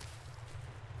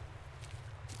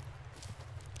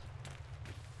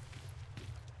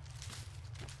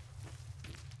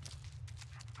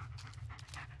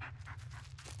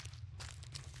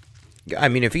 I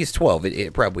mean, if he's 12,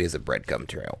 it probably is a breadcrumb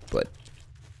trail, but...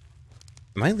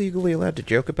 Am I legally allowed to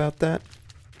joke about that?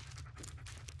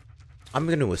 I'm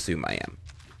going to assume I am.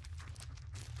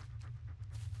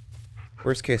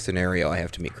 Worst case scenario, I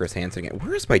have to meet Chris Hansen again.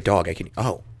 Where is my dog? I can...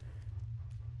 Oh.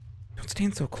 Don't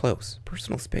stand so close.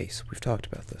 Personal space. We've talked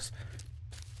about this.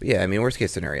 But yeah, I mean, worst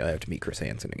case scenario, I have to meet Chris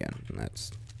Hansen again. And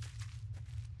that's...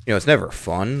 You know, it's never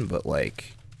fun, but,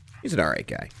 like... He's an alright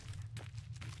guy.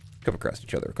 Come across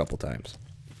each other a couple times.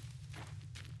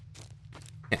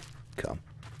 Come.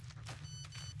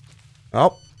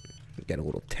 Oh. Got a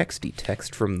little texty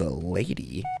text from the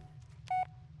lady.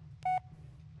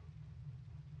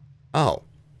 Oh.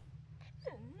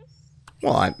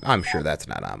 Well, I'm sure that's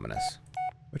not ominous.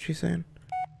 What's she saying?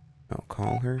 Oh,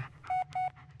 call her.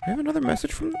 I have another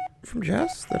message from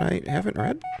Jess that I haven't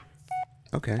read?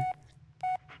 Okay.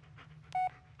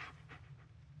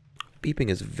 Beeping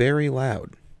is very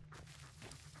loud.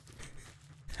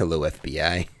 Hello,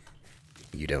 FBI.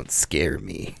 You don't scare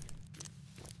me.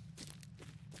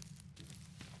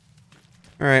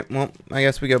 Alright, well, I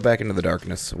guess we go back into the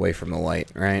darkness, away from the light,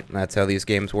 right? That's how these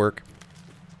games work.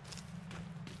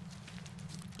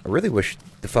 I really wish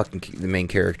the main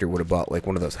character would have bought, like,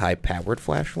 one of those high-powered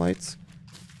flashlights.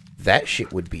 That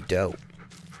shit would be dope.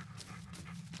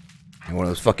 And one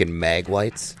of those fucking mag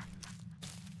lights.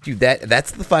 Dude, that's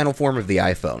the final form of the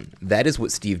iPhone. That is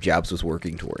what Steve Jobs was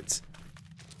working towards.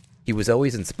 He was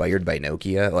always inspired by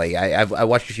Nokia. Like, I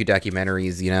watched a few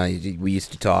documentaries, you know, we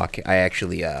used to talk. I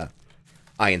actually, I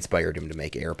inspired him to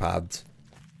make AirPods.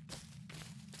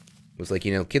 It was like,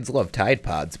 you know, kids love Tide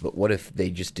Pods, but what if they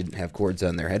just didn't have cords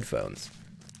on their headphones?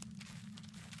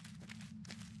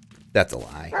 That's a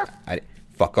lie.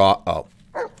 Fuck off. Oh.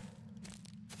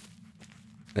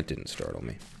 That didn't startle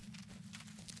me.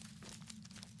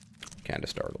 Kinda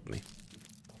startled me.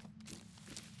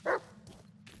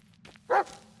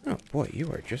 Oh boy,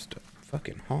 you are just a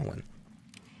fucking hauling.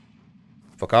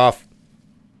 Fuck off.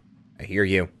 I hear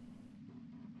you.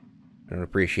 I don't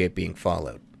appreciate being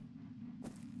followed.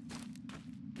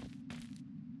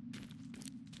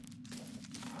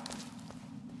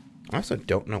 I also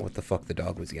don't know what the fuck the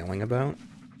dog was yelling about.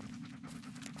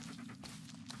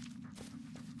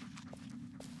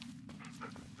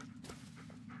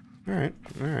 Alright,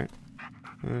 alright.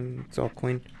 It's all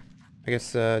clean. I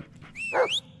guess,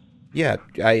 yeah,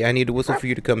 I need to whistle for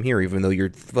you to come here, even though you're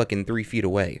fucking 3 feet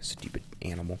away, stupid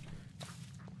animal.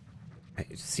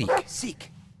 Seek.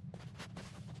 Seek.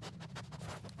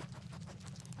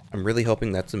 I'm really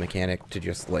hoping that's a mechanic to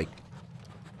just, like,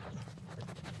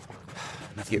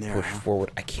 get pushed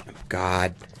forward. I can't.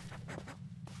 God.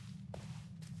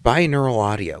 Binaural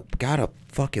audio. Gotta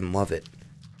fucking love it.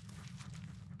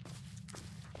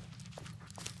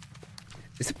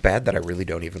 Is it bad that I really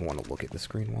don't even want to look at the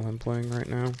screen while I'm playing right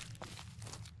now?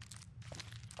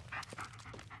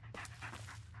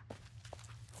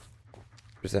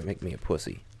 Does that make me a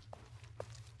pussy?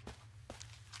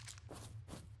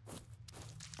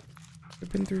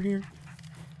 I've been through here?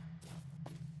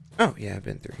 Oh, yeah, I've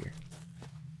been through here.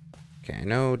 Okay, I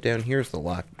know down here's the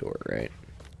locked door, right?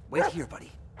 Wait here,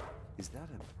 buddy. Is that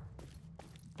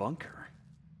a bunker?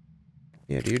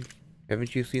 Yeah, dude.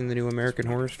 Haven't you seen the new American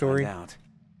Horror Story?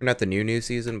 Not the new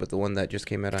season, but the one that just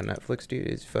came out on Netflix, dude.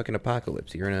 It's fucking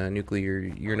apocalypse. You're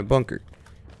in a bunker.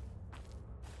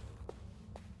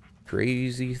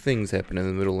 Crazy things happen in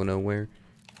the middle of nowhere.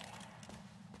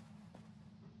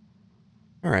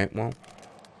 Alright, well.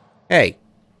 Hey!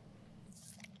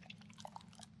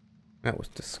 That was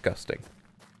disgusting.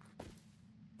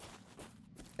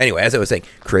 Anyway, as I was saying,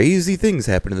 crazy things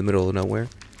happen in the middle of nowhere.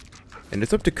 And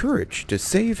it's up to Courage to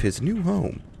save his new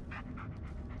home.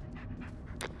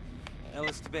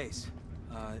 Ellis to base.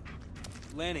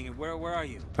 Landing, where are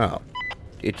you? Oh.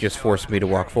 It just forced me to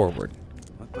walk forward.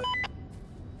 What the?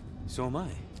 So am I.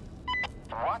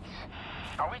 What?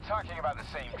 Are we talking about the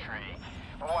same tree?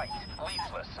 White,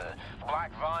 leafless,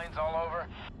 black vines all over?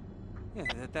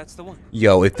 Yeah, that's the one.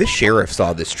 Yo, if this sheriff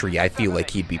saw this tree, I feel like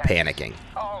he'd be panicking.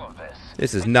 All of this.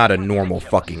 This is not a normal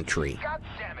fucking tree. God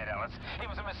damn it, Ellis. It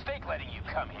was a mistake letting you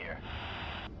come here.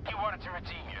 You wanted to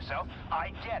redeem yourself.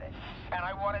 I get it. And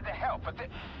I wanted to help, but this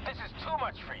is too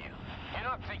much for you. You're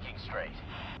not thinking straight.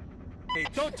 Hey,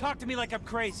 don't talk to me like I'm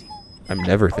crazy. I'm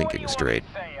never thinking straight.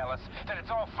 What do you want me to say, Ellis? That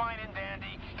it's all fine and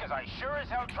dandy? Because I sure as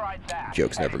hell tried that.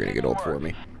 Joke's never gonna get old for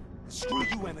me. Screw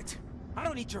you, Emmett. I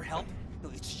don't need your help.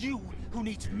 It's you who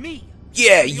needs me.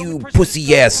 Yeah, you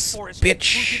pussy-ass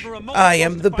bitch. I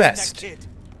am the best.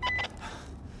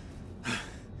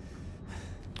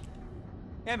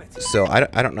 Emmett. So,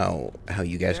 I don't know how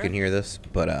you guys can hear this,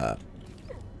 but,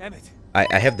 Emmett.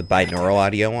 I have the binaural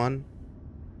audio on.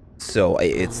 So,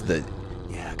 it's the...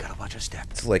 Yeah, gotta watch your step.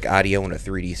 It's like audio in a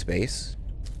 3D space.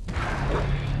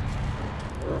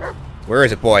 Where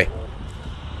is it, boy?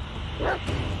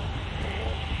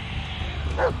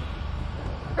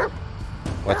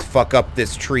 Let's fuck up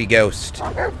this tree ghost.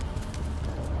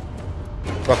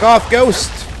 Fuck off, ghost!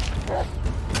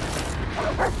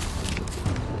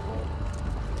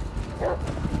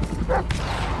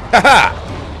 Haha!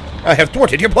 I have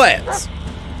thwarted your plans!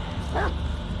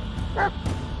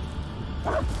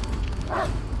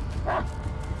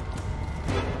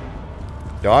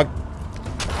 Dog?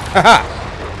 Haha!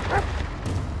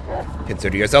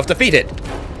 Consider yourself defeated!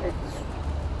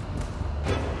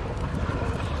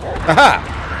 Haha!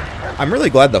 I'm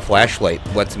really glad the flashlight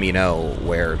lets me know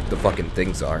where the fucking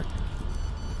things are.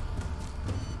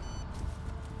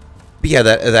 But yeah,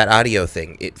 that audio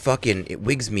thing, it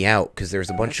wigs me out, because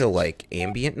there's a bunch of, like,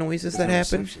 ambient noises that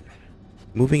happen.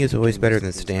 Moving is always better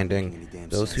than standing.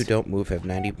 Those who don't move have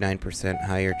 99%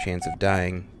 higher chance of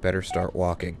dying. Better start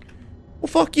walking. Well,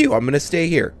 fuck you, I'm gonna stay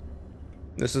here.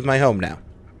 This is my home now.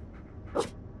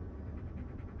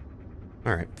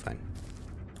 Alright, fine.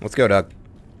 Let's go, Doug.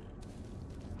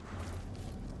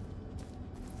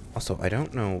 Also, I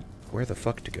don't know where the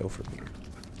fuck to go from here.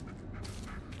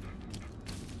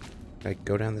 Can I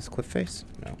go down this cliff face?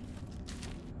 No.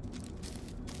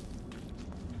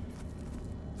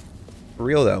 For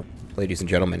real, though, ladies and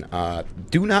gentlemen,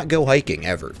 do not go hiking,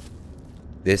 ever.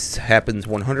 This happens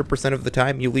 100% of the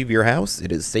time you leave your house.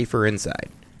 It is safer inside.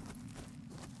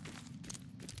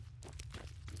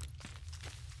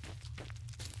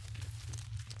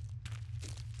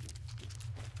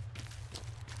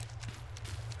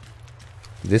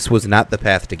 This was not the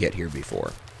path to get here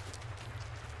before.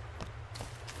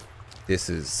 This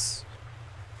is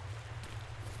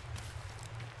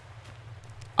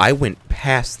I went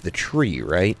past the tree,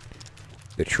 right?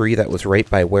 The tree that was right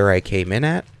by where I came in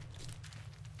at?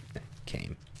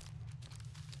 Came.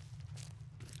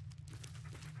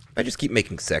 If I just keep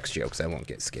making sex jokes, I won't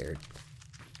get scared.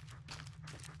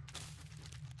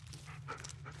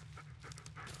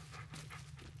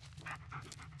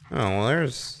 Oh, well,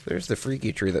 there's the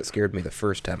freaky tree that scared me the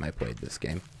first time I played this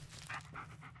game.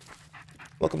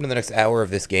 Welcome to the next hour of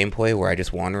this gameplay where I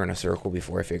just wander in a circle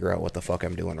before I figure out what the fuck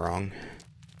I'm doing wrong.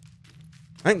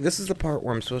 I think this is the part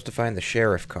where I'm supposed to find the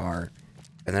sheriff car,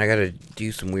 and then I gotta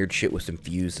do some weird shit with some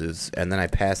fuses, and then I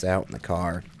pass out in the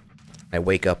car. I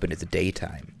wake up and it's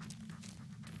daytime.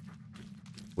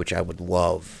 Which I would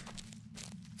love.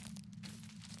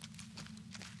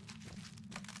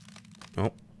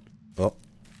 Oh. Oh.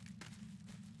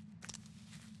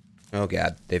 Oh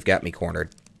god, they've got me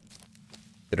cornered.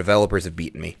 The developers have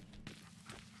beaten me.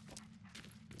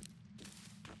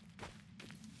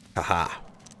 Haha.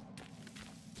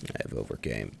 I've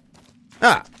overcame.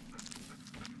 Ah!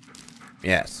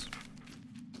 Yes.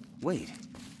 Wait.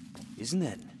 Isn't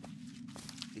that...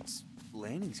 It's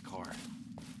Lanning's car.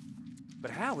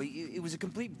 But how? It was a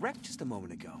complete wreck just a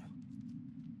moment ago.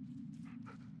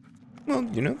 Well,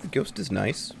 you know, the ghost is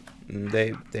nice. And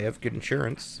they have good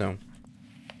insurance, so...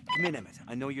 Come in, Emmett.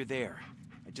 I know you're there.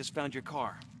 I just found your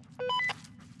car.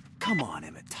 Come on,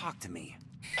 Emmett. Talk to me.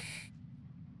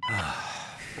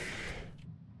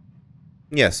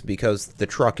 Yes, because the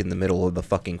truck in the middle of the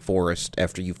fucking forest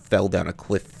after you fell down a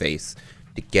cliff face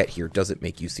to get here doesn't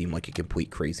make you seem like a complete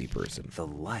crazy person. The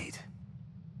light.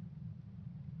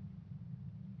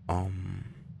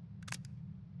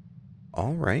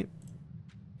 Alright.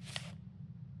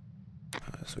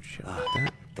 Switch it like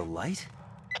that. The light?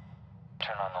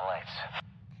 Turn on the lights.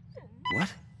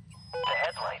 What? The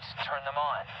headlights, turn them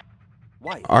on.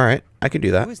 Why? Alright, I can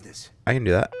do that. Who is this? I can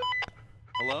do that.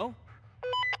 Hello?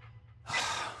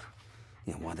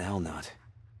 Yeah, why the hell not?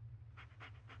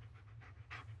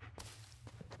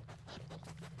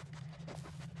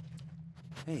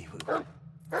 Hey,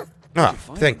 Ah,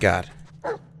 thank God.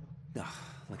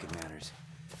 like it matters.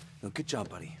 No, good job,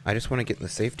 buddy. I just want to get in the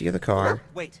safety of the car.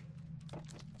 Wait.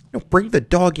 No, bring the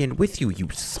dog in with you, you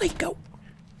psycho!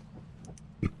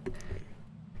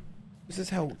 This is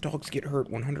how dogs get hurt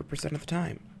 100% of the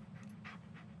time.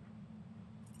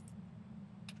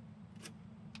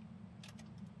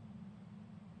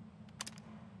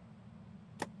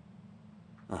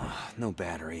 No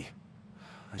battery.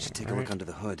 I should take a look under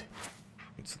the hood.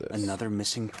 What's this? Another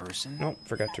missing person? Nope,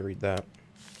 forgot to read that.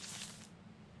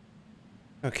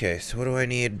 Okay, so what do I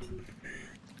need?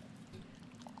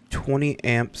 20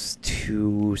 amps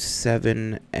to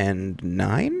 7 and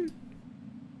 9?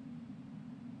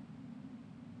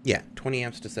 Yeah, 20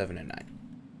 amps to 7 and 9.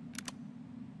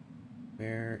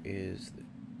 Where is the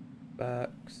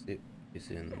box? It is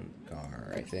in the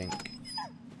car, I think.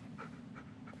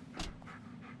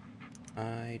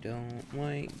 I don't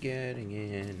like getting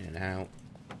in and out,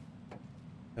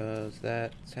 'cause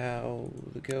that's how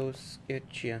the ghosts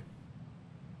get you.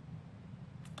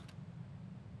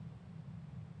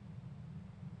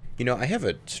 You know, I have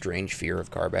a strange fear of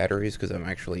car batteries, because I'm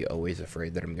actually always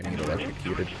afraid that I'm going to get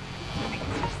electrocuted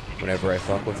whenever I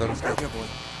fuck with them.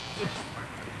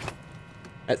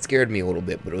 That scared me a little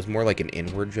bit, but it was more like an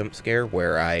inward jump scare,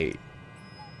 where I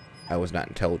was not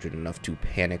intelligent enough to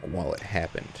panic while it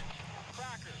happened.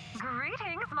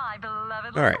 Greetings, my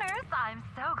beloved All right. listeners. I'm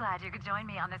so glad you could join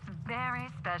me on this very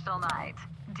special night.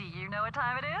 Do you know what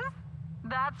time it is?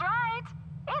 That's right.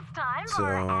 It's time for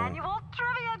our annual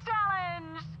trivia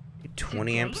challenge.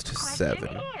 20 amps to Today's 7.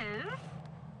 question is,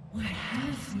 What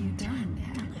have you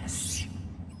done, Alice?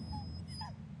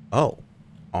 Oh.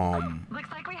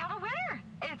 looks like we have a winner.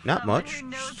 It's Not someone much, who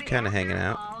knows just the kinda answer hanging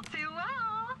out. all too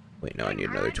well. Wait, no, I need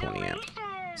another 20 amp.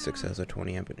 Congratulations. 6 has a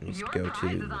 20 amp, it needs Your to go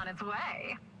prize is to on its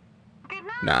way. Good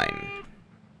 9. night.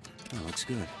 Oh, looks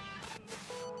good.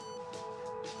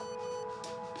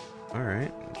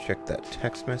 Alright, check that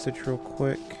text message real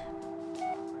quick.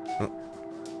 Oh,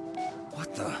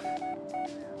 What the?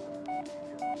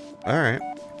 alright.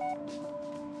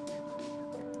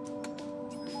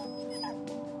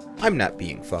 I'm not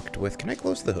being fucked with. Can I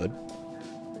close the hood?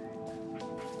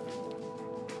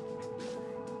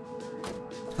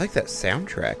 I like that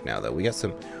soundtrack now, though. We got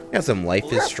some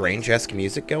Life is Strange-esque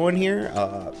music going here.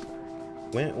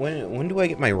 When do I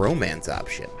get my romance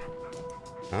option?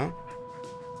 Huh?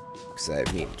 'Cause I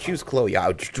mean, choose Chloe.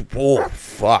 Oh,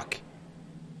 fuck.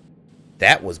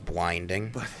 That was blinding.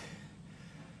 But...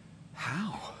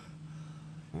 how?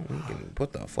 Well, we can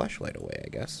put the flashlight away, I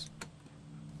guess.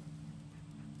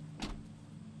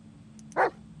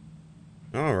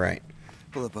 Alright.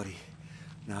 Bullet buddy,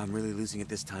 No, I'm really losing it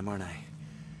this time, aren't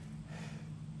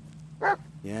I?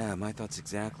 Yeah, my thoughts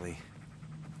exactly.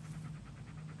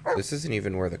 This isn't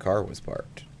even where the car was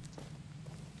parked.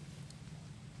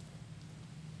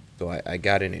 So I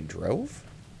got in and drove,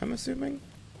 I'm assuming?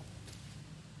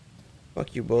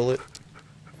 Fuck you, Bullet.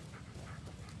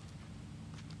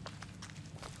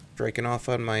 Striking off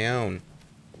on my own.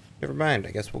 Never mind,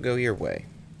 I guess we'll go your way.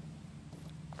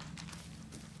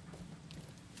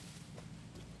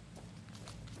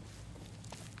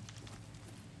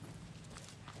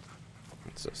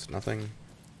 What's this? Nothing?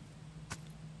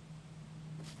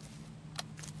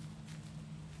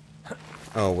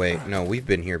 Oh, wait. No, we've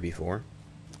been here before.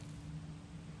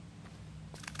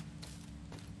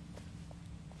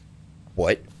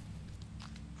 What?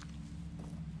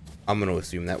 I'm gonna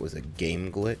assume that was a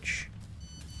game glitch.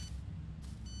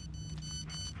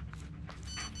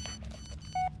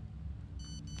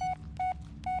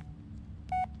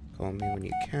 Call me when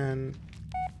you can.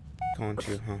 Calling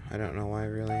to, huh? I don't know why,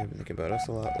 really. I've been thinking about us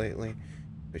a lot lately.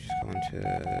 Which is calling to,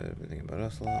 I've been thinking about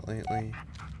us a lot lately.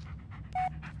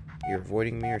 You're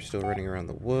avoiding me or still running around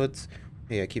the woods?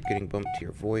 Hey, I keep getting bumped to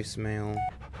your voicemail.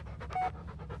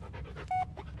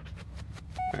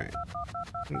 Alright.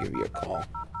 I'll give you a call.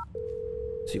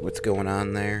 See what's going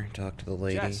on there. Talk to the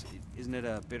lady. Jess, isn't it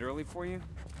a bit early for you?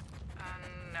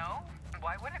 No.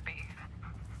 Why would it be?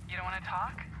 You don't want to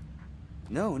talk?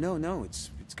 No. It's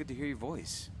good to hear your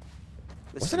voice.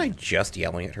 Listen, Wasn't I just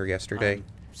yelling at her yesterday? I'm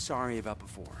sorry about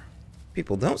before.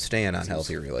 People don't stay in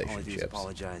unhealthy All I do is relationships.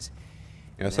 apologize.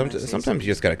 You know, And then I say sometimes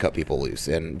you just gotta cut people loose,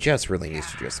 and Jess really needs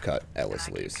to just cut Ellis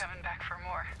I keep loose. coming back for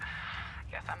more.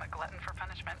 Guess I'm a glutton for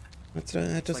punishment.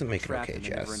 That doesn't make it trapped okay, in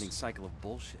a never-ending Jess. cycle of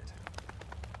bullshit.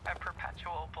 A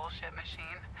perpetual bullshit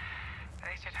machine.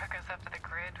 They should hook us up to the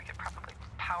grid. We could probably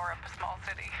power up a small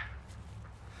city.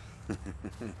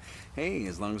 Hey,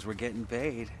 as long as we're getting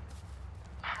paid.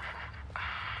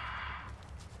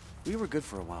 We were good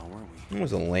for a while, weren't we? That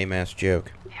was a lame-ass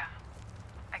joke. Yeah.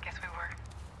 I guess we were.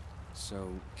 So,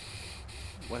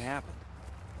 what happened?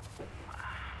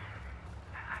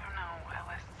 I don't know,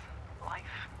 Ellis.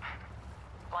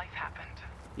 Life happened.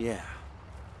 Yeah.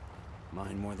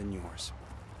 Mine more than yours.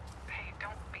 Hey,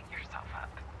 don't beat yourself up.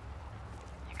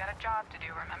 You got a job to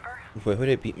do, remember? Why would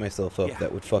I beat myself up? Yeah,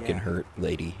 That would fucking yeah. hurt,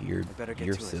 lady. You're better get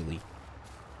you're to it. silly.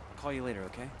 I'll call you later,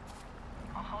 okay?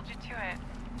 I'll hold you to it.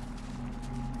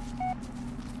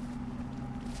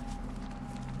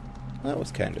 That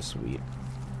was kind of sweet.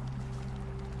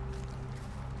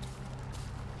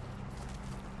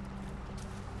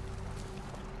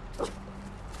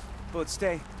 Bullet,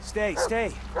 stay.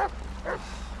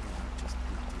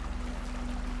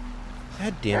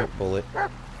 God damn it, Bullet.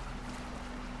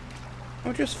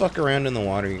 Don't just fuck around in the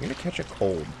water. You're gonna catch a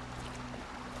cold.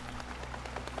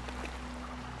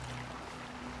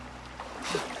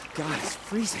 God, it's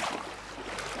freezing.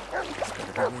 It's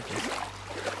better be worth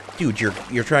it. Dude,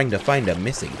 you're trying to find a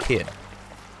missing kid.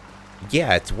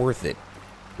 Yeah, it's worth it.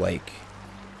 Like,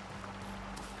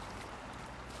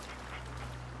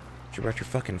 you brought your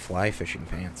fucking fly fishing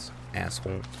pants,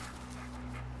 asshole.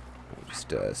 I'll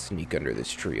just sneak under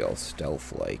this tree all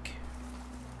stealth-like.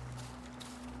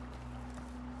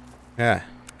 Ah,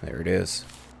 there it is.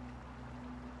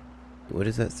 What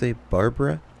does that say,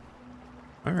 Barbara?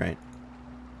 Alright.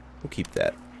 We'll keep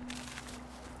that.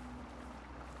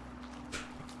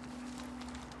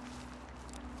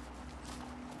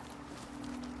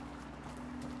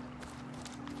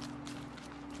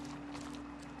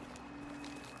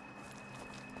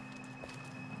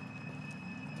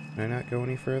 Can I not go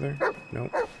any further?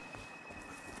 Nope.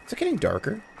 Is it getting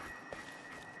darker?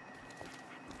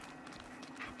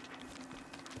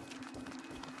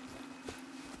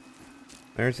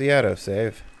 There's the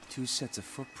autosave. 2 sets of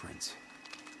footprints.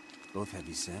 Both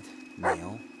heavy set.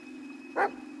 Male.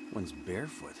 One's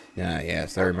barefoot. Ah,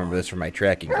 yes, I remember this from my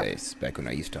tracking days, back when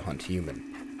I used to hunt human.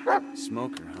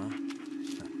 Smoker, huh?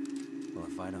 Well,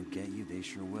 if I don't get you, they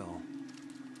sure will.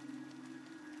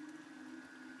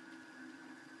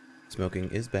 Smoking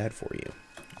is bad for you.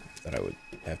 I thought I would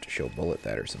have to show Bullet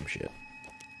that or some shit.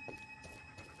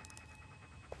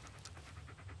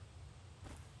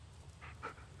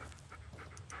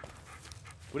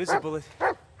 What is it, Bullet?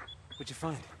 What'd you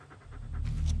find?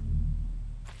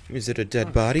 Is it a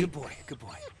dead body? Good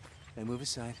boy. Now move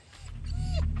aside.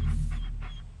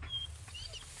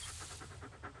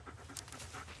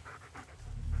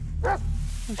 Oh,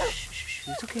 shh.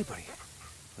 It's okay, buddy.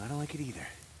 I don't like it either.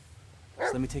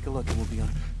 Just let me take a look and we'll be on.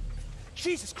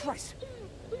 Jesus Christ!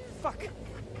 Fuck!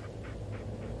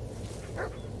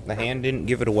 The hand didn't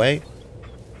give it away?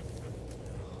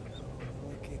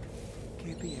 No, it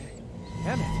can't be it.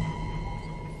 Damn it!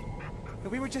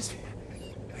 We were just...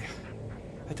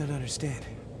 I don't understand.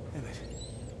 Emmett.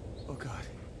 Oh, God.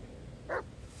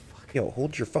 Yo,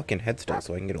 hold your fucking head still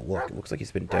so I can get a look. It looks like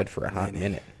he's been dead for a hot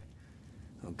minute.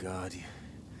 Oh, God.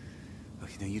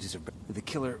 Okay, now you deserve... The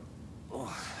killer...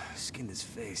 Oh, skinned his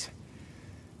face.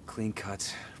 Clean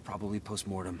cuts. Probably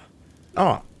post-mortem.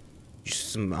 Oh.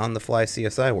 Just some on-the-fly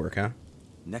CSI work, huh?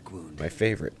 Neck wound. My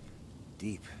favorite.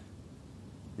 Deep.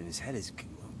 And his head is...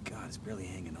 Oh, God, it's barely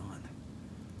hanging on.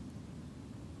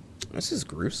 This is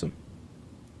gruesome.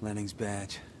 Lanning's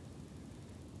badge.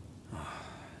 Oh,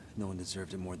 no one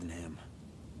deserved it more than him.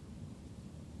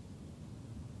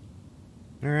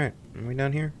 Alright, are we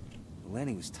done here?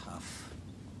 Lanning was tough.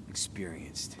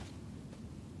 Experienced.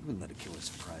 He wouldn't let a killer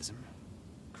surprise him.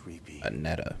 Creepy. A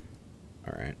netta.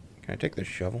 Alright. Can I take this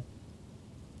shovel?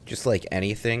 Just like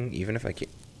anything, even if I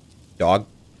can't... Dog?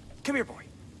 Come here, boy.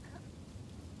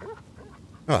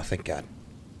 Oh, thank God.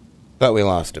 Thought we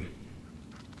lost him.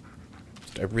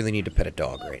 I really need to pet a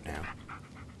dog right now.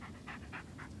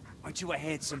 Aren't you a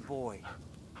handsome boy?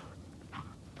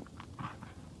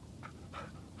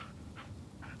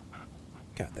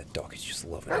 God, that dog is just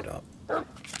loving it up. Oh.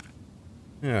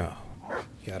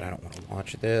 God, I don't want to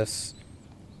watch this.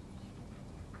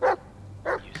 You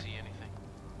see anything?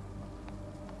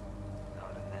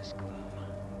 Not in this gloom.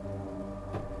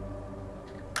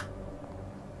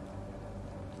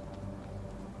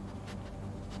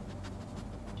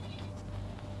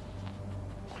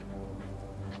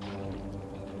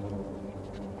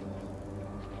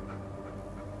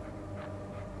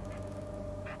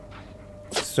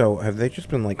 So, have they just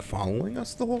been, like, following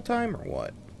us the whole time, or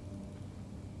what?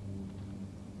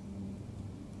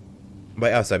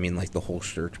 By us, I mean, like, the whole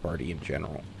search party in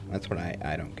general. That's what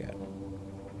I don't get.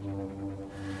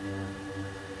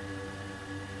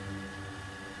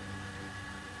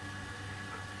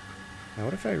 Now,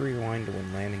 what if I rewind to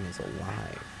when Lanning is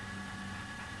alive?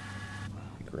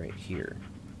 Like, right here.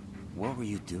 What were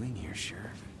you doing here,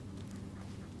 Sheriff?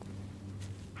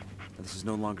 This is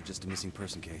no longer just a missing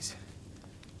person case.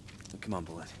 So come on,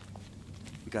 Bullet.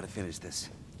 We gotta finish this.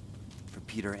 For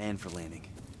Peter and for Lanning.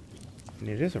 And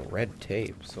it is a red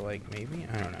tape, so, like, maybe?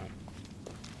 I don't know.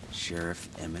 Sheriff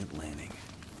Emmett Lanning.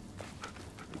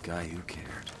 The guy who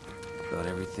cared. About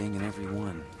everything and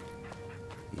everyone.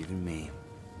 Even me.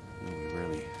 We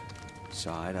rarely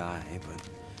saw eye to eye, but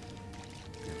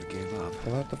never gave up.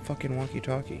 Pull out the fucking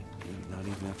walkie-talkie. Not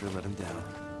even after I let him down.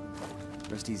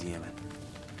 Rest easy, Emmett.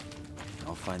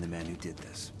 I'll find the man who did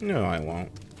this. No, I won't.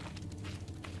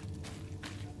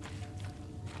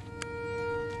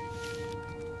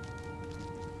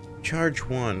 Charge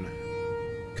 1.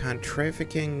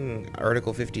 Trafficking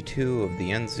Article 52 of the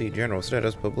NC General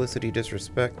Status, publicly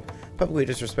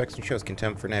disrespects and shows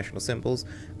contempt for national symbols,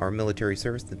 our military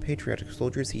service, and the patriotic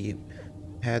soldiers he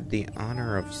had the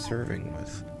honor of serving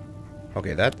with.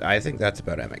 Okay, I think that's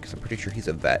about Emmett, because I'm pretty sure he's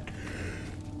a vet.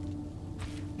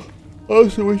 Oh,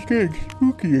 so it's getting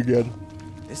spooky again.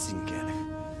 This thing again.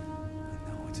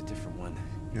 No, it's a different one.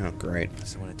 Oh, great.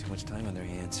 Someone had too much time on their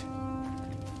hands.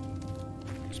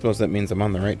 Suppose that means I'm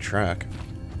on the right track.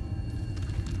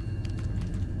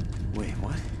 Wait,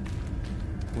 what?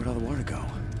 Where'd all the water go?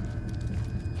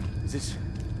 Is this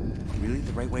really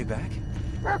the right way back?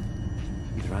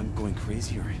 Either I'm going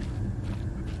crazy or...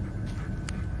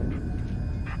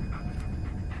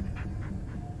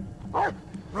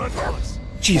 Run, Wallace!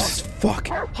 Jesus fuck!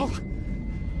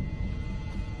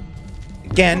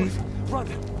 Again? Run!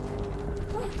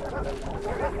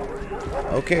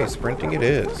 Okay, sprinting it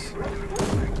is.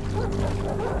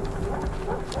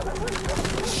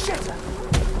 Shit!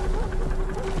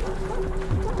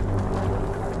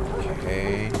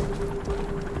 Okay.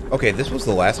 Okay, this was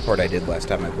the last part I did last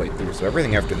time I played through, so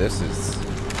everything after this is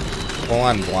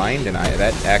full-on blind, and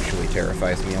that actually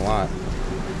terrifies me a lot.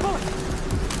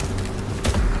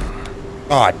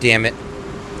 Aw, damn it.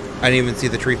 I didn't even see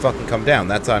the tree fucking come down.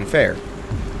 That's unfair.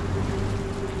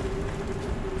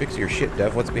 Fix your shit,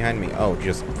 Dev. What's behind me? Oh,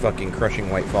 just fucking crushing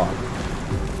white fog.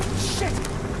 Shit!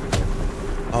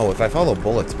 Oh, if I follow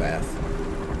Bullet's path,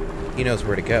 he knows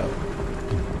where to go.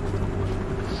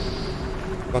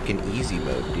 Fucking easy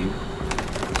mode, dude.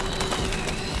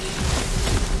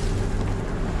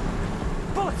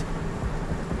 Bullet!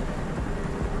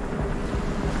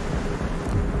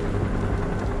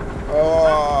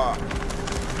 Oh!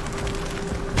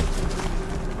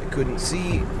 I couldn't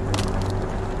see.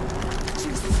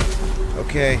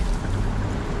 Okay.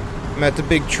 I'm at the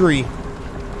big tree.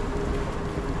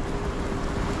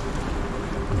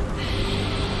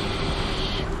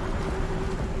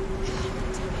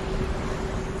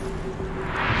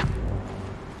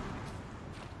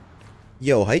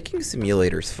 Yo, hiking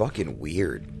simulator's fucking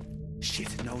weird.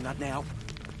 Shit, no, not now.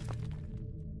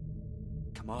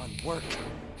 Come on, work.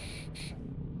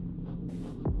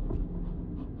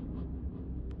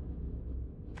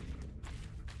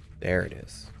 There it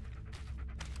is.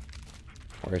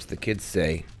 Or as the kids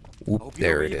say, whoop, Hope you know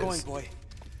there where it you're is. going, boy.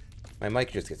 My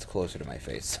mic just gets closer to my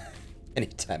face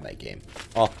anytime I game.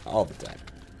 All the time.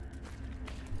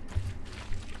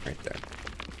 Right there.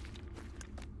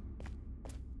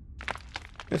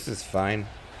 This is fine.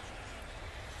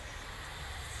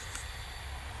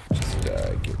 Just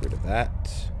get rid of that.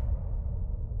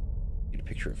 Get a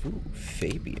picture of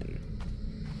Fabian.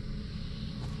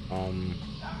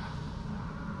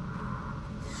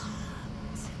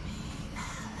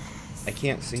 I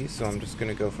can't see, so I'm just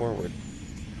gonna go forward.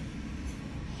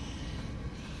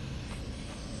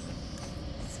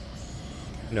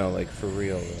 No, like for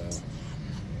real though.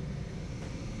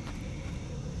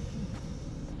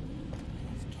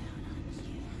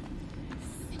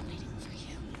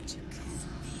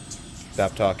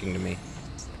 Stop talking to me.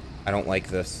 I don't like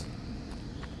this.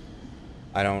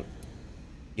 I don't...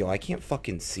 Yo, I can't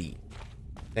fucking see.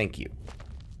 Thank you.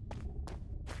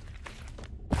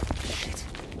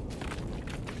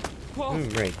 Whoa!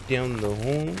 Right down the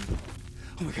hole.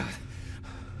 Oh my god.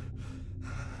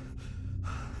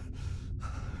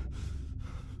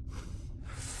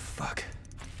 Fuck.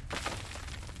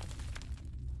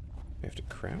 I have to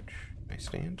crouch? I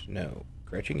stand? No.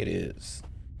 Crouching it is.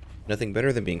 Nothing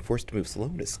better than being forced to move slow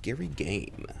in a scary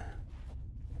game.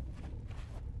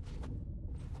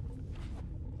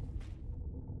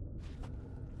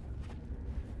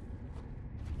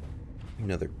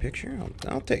 Another picture?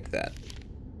 I'll take that.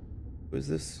 Who is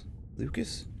this?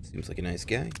 Lucas? Seems like a nice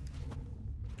guy.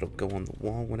 It'll go on the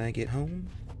wall when I get home.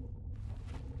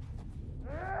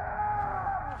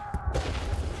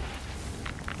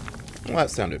 Well,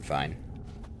 that sounded fine.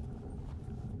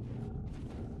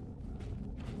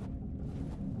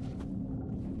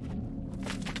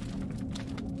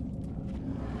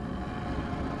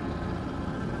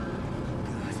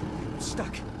 God, I'm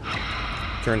stuck.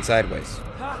 Turn sideways.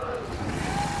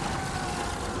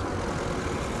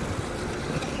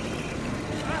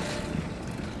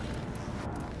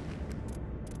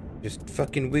 Just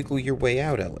fucking wiggle your way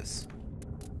out, Ellis.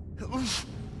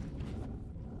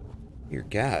 Dear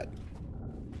God.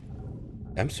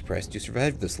 I'm surprised you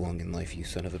survived this long in life, you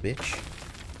son of a bitch.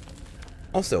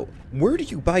 Also, where do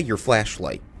you buy your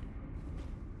flashlight?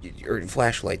 Or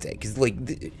flashlights at? Because, like,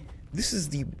 this is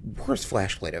the worst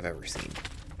flashlight I've ever seen.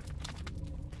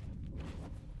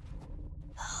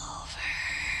 Over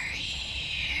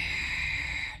here.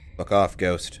 Fuck off,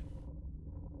 ghost.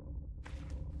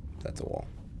 That's a wall.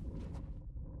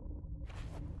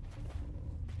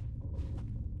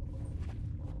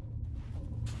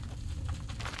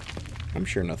 I'm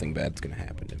sure nothing bad's gonna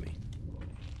happen to me.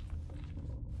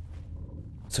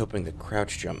 I was hoping the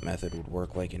crouch jump method would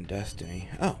work like in Destiny.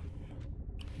 Oh.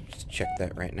 Just check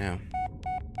that right now.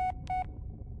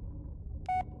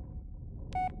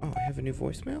 Oh, I have a new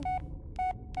voicemail?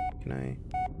 Can I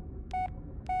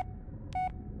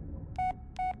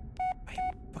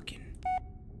fucking...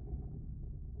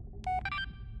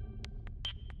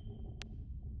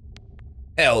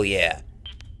 Hell yeah!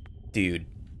 Dude,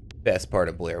 best part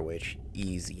of Blair Witch.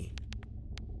 Easy.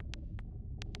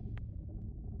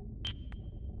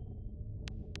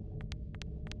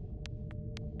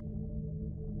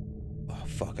 Oh,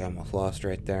 fuck, I almost lost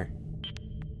right there.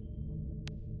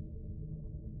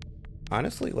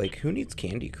 Honestly, like, who needs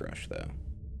Candy Crush, though?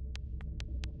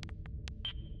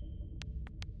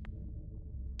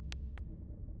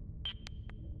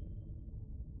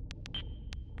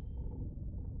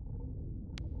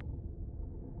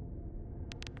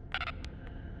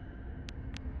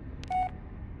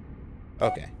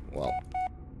 Okay, well,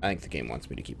 I think the game wants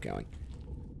me to keep going.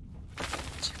 You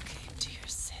came to your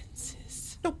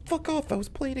senses. No, fuck off, I was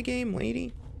playing a game,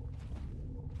 lady.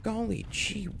 Golly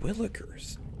gee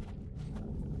willikers.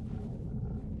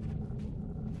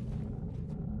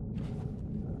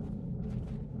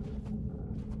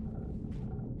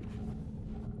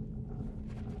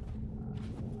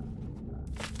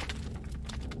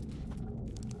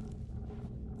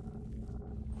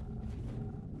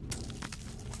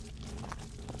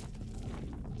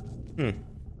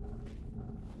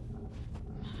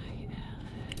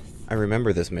 I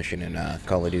remember this mission in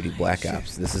Call of Duty Black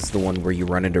Ops. This is the one where you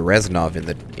run into Reznov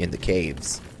in the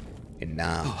caves. And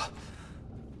now,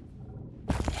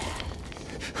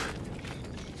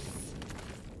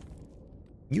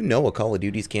 you know a Call of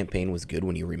Duty's campaign was good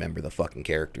when you remember the fucking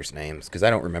characters' names, because I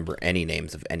don't remember any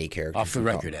names of any characters. Off the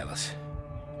record, Ellis.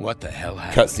 What the hell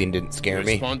happened? Cutscene didn't scare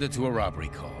me. Responded to a robbery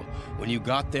call. When you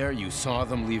got there, you saw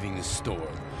them leaving the store.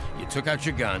 You took out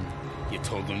your gun. You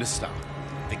told them to stop.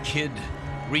 The kid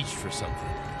reached for something.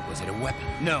 Was it a weapon?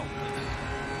 No.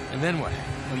 And then what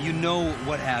happened? Oh, you know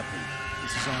what happened.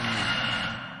 This is on me.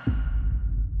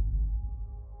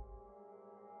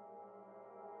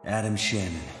 Adam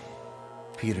Shannon.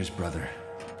 Peter's brother.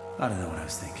 I don't know what I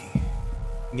was thinking.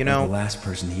 You know, the last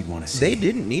person he'd want to see. they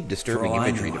didn't need disturbing For all I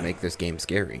imagery knew, to make this game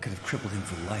scary. Could have crippled him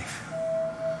for life.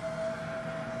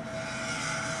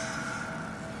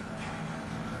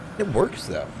 It works,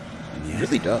 though. And It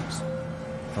really does.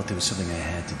 Felt it was something I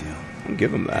had to do. I'll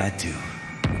give him that. Had to.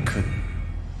 But couldn't.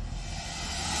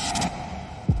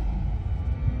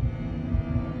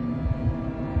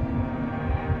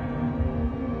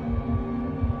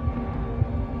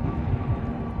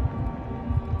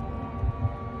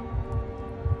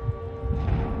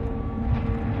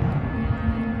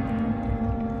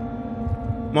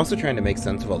 I'm also trying to make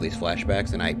sense of all these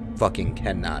flashbacks, and I fucking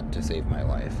cannot to save my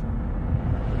life.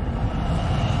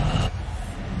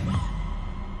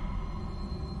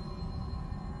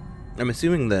 I'm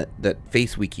assuming that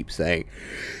face we keep saying,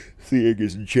 seeing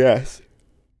is Jess,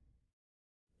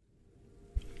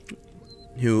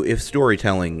 who, if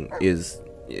storytelling is,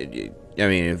 I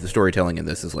mean, if the storytelling in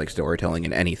this is like storytelling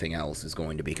in anything else, is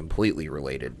going to be completely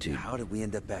related to How did we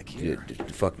end up back here?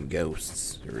 to fucking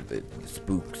ghosts or the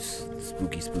spooks,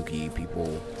 spooky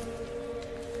people.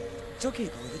 It's okay,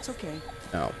 Bullet. It's okay.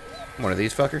 Oh, one of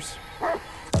these fuckers.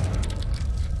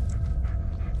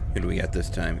 Who do we got this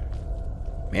time?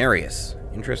 Marius.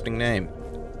 Interesting name.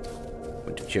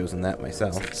 Wouldn't have chosen that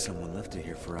myself. Looks like someone left it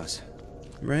here for us.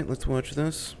 Right, let's watch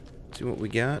this. See what we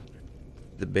got.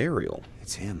 The burial.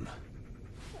 It's him.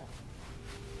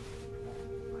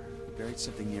 He buried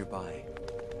something nearby.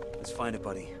 Let's find it,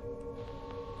 buddy.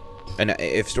 And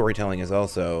if storytelling is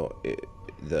also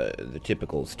the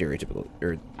typical stereotypical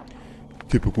or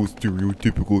typical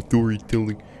stereotypical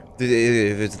storytelling,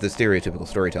 if it's the stereotypical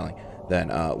storytelling, then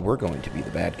we're going to be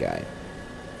the bad guy.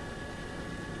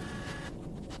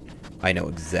 I know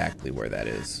exactly where that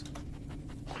is.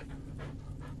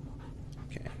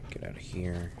 Okay, get out of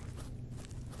here.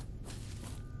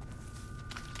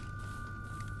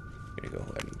 I'm gonna go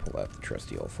ahead and pull out the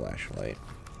trusty old flashlight.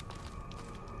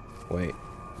 Wait.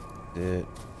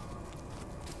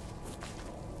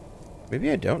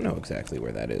 Maybe I don't know exactly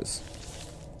where that is.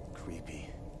 Creepy.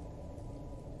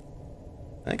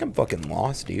 I think I'm fucking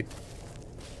lost, dude.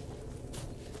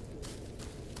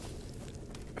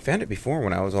 I found it before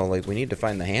when I was all like, we need to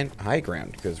find the high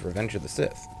ground because Revenge of the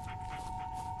Sith.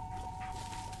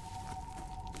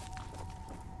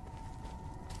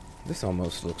 This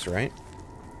almost looks right.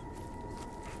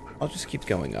 I'll just keep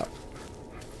going up.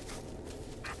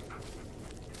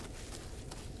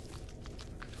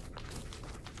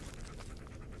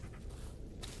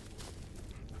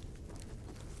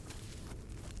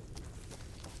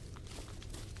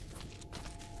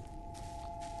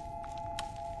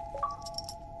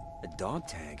 A dog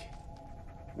tag?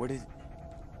 Where did...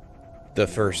 The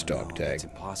first No, dog tag. That's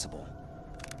impossible.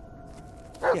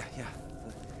 Yeah.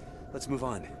 Let's move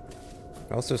on.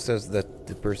 It also says that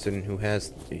the person who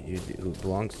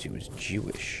belongs to is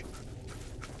Jewish.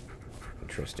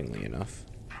 Interestingly enough.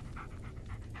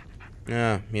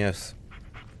 Ah, yes.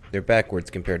 They're backwards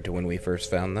compared to when we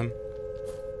first found them.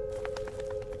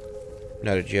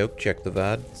 Not a joke, check the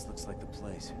VOD. This looks like the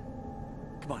place.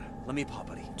 Come on, let me pop,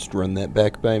 buddy. Just run that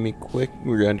back by me quick.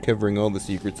 We're uncovering all the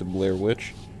secrets of Blair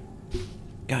Witch.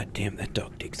 God damn, that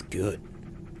dog digs good.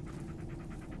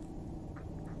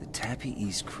 The Tappy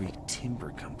East Creek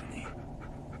Timber Company.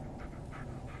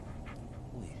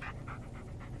 Wait,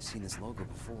 I've seen this logo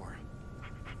before.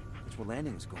 That's where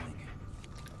Landing was going.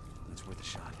 It's worth a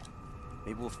shot.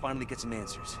 Maybe we'll finally get some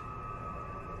answers.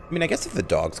 I mean, I guess if the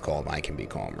dog's calm, I can be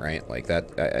calm, right? Like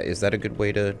that. Is that a good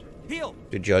way to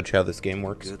judge how this game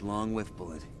works? Good long whiff,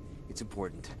 Bullet. It's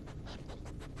important.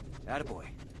 Attaboy.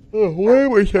 Oh, why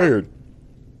am I tired?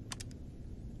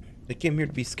 I came here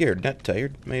to be scared, not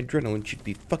tired. My adrenaline should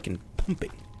be fucking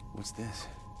pumping. What's this?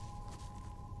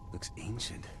 Looks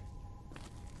ancient.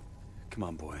 Come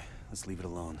on, boy. Let's leave it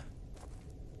alone.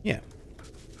 Yeah.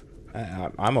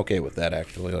 I'm okay with that,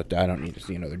 actually. I don't need to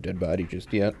see another dead body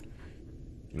just yet.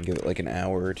 And give it like an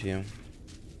hour or two.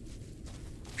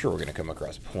 I'm sure we're going to come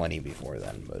across plenty before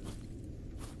then, but...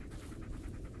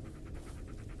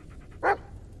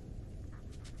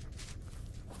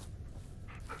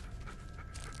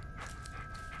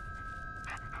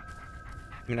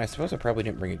 I mean, I suppose I probably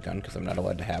didn't bring a gun because I'm not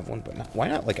allowed to have one, but why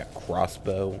not like a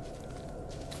crossbow?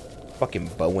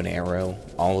 fucking bow and arrow,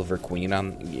 Oliver Queen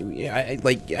on. Yeah,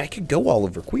 I could go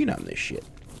Oliver Queen on this shit.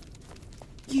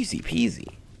 Easy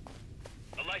peasy.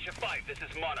 Elijah 5, this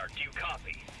is Monarch. Do you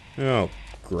copy? Oh,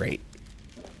 great.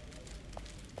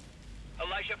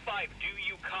 Elijah 5, do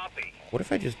you copy? What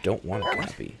if I just don't want to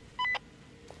copy?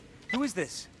 Who is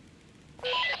this?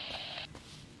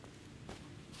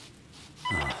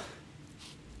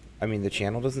 I mean, the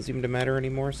channel doesn't seem to matter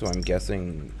anymore, so I'm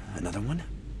guessing... Another one?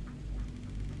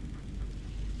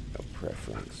 No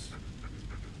preference.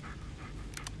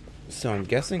 So I'm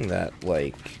guessing that,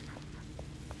 like...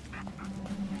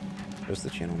 Does the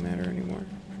channel matter anymore?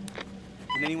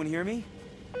 Can anyone hear me?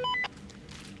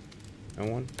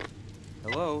 No one?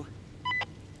 Hello?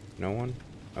 No one?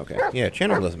 Okay. Yeah,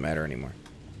 channel doesn't matter anymore.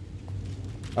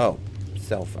 Oh,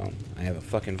 cell phone. I have a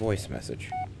fucking voice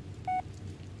message.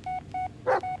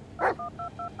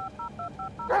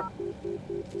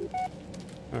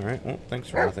 Alright, well, thanks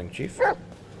for nothing, Chief.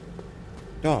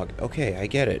 Dog, okay, I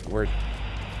get it. We're...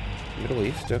 Middle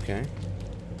East, okay.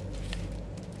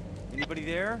 Anybody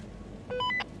there?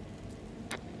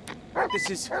 This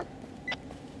is...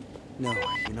 No,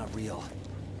 you're not real.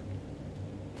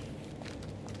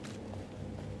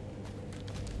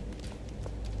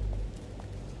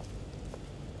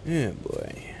 Yeah,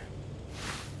 boy.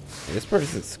 Hey, this part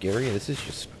isn't scary, this is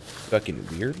just fucking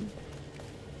weird.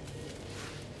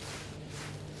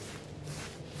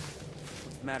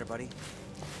 What's the matter, buddy?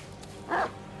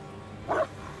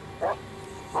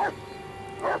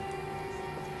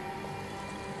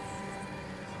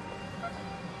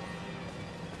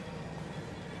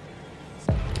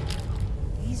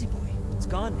 Easy, boy. It's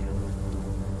gone now.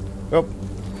 Oh.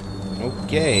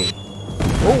 Okay.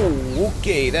 Oh,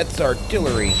 okay, that's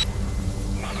artillery.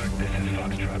 Monarch, this is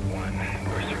Foxtrot 1.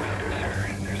 We're surrounded,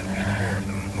 sir. There's at least 4 of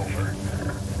them. Over.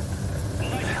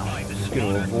 Elijah 5, this is Just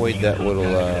gonna Monarch. avoid that little,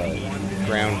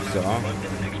 ground saw. Run to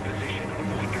the next position.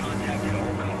 Avoid contact at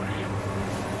all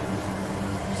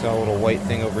costs. Saw a little white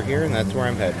thing over here, and that's where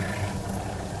I'm heading.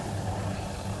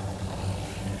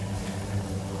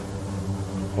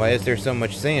 Why is there so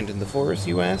much sand in the forest,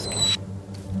 you ask?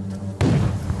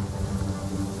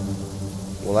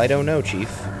 Well, I don't know, Chief.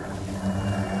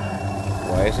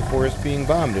 Why is the forest being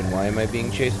bombed, and why am I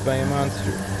being chased by a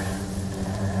monster?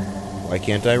 Why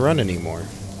can't I run anymore?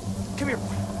 Come here.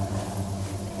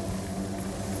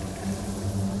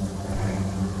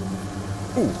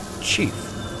 Ooh, Chief.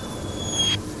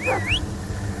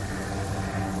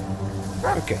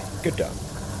 Okay, good dog.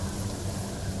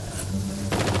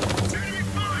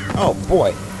 Oh,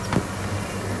 boy.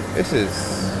 This is...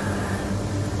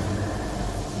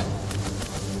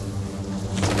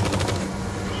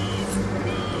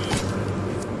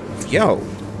 Yo.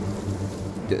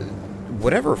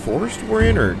 Whatever forest we're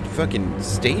in, or fucking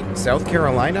state, South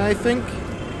Carolina, I think?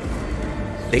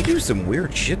 They do some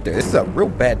weird shit there. This is a real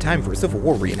bad time for a Civil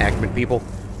War reenactment, people.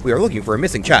 We are looking for a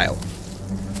missing child.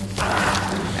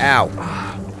 Ow.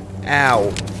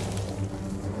 Ow.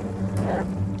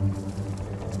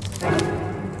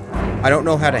 I don't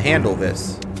know how to handle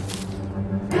this.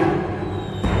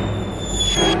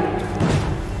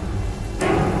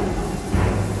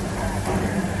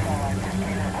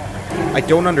 I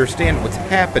don't understand what's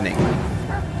happening.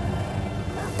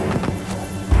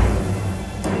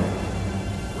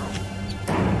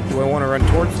 Do I want to run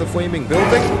towards the flaming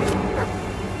building?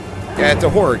 Yeah, it's a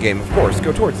horror game, of course.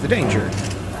 Go towards the danger.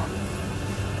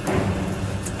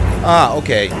 Ah,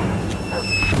 okay.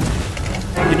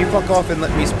 Can you fuck off and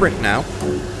let me sprint now?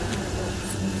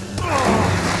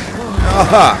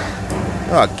 Aha!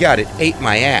 Oh, God, it ate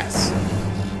my ass.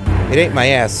 It ate my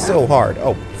ass so hard.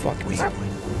 Oh, fuck me.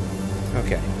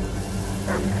 Okay.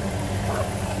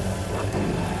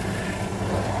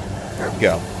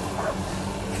 Go.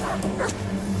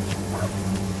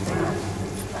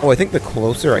 Oh, I think the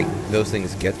closer those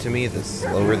things get to me, the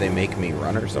slower they make me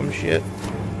run or some shit.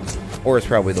 Or it's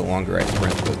probably the longer I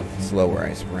sprint, the slower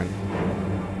I sprint.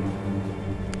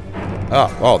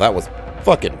 Oh, that was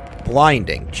fucking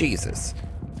blinding. Jesus.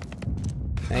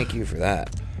 Thank you for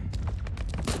that.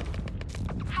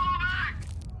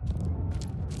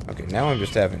 Okay, now I'm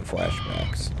just having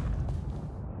flashbacks.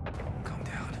 Calm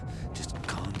down. Just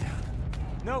calm down.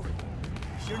 No!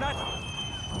 You're not...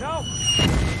 No!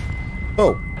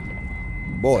 Oh.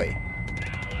 Boy.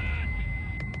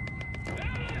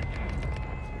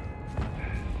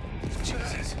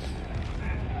 Jesus.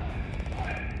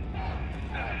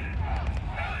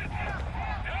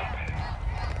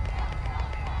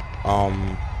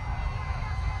 Am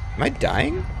I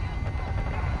dying?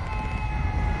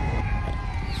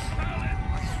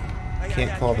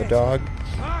 Can't call the dog.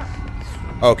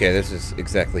 Okay, this is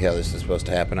exactly how this is supposed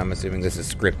to happen. I'm assuming this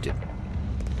is scripted.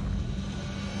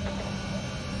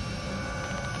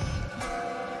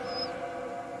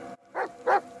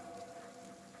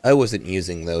 I wasn't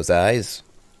using those eyes.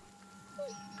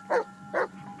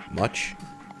 Much.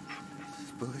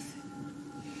 Bullet.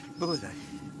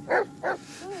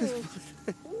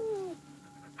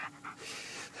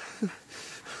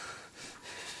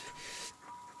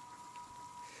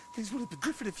 Things would have been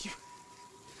different if you...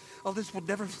 All this would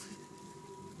never...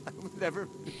 I would never...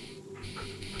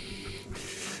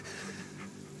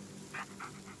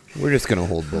 We're just gonna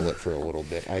hold Bullet for a little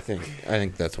bit. I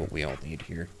think that's what we all need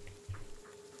here.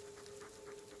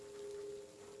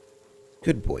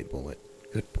 Good boy, Bullet.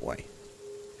 Good boy.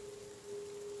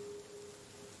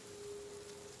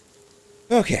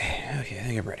 Okay, I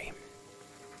think I'm ready.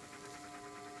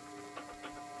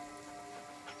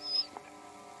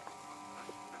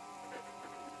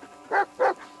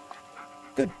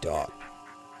 Good dog.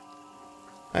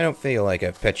 I don't feel like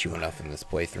I've pet you enough in this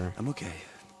playthrough. I'm okay.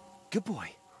 Good boy.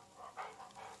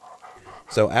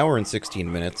 So, hour and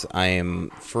 16 minutes. I am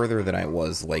further than I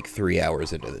was like 3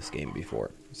 hours into this game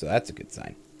before. So that's a good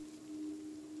sign.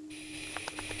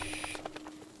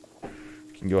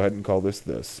 Can go ahead and call this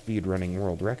the speedrunning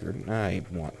world record. I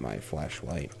want my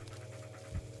flashlight.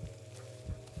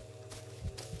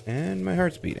 And my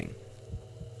heart's beating.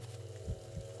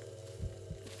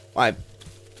 Well,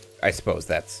 I suppose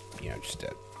that's, you know, just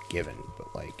a given,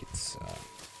 but like it's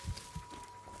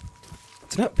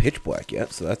not pitch black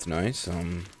yet, so that's nice.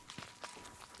 What'd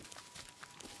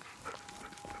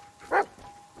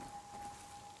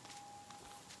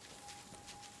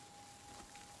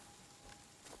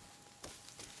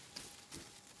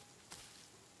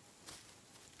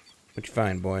you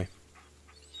find, boy?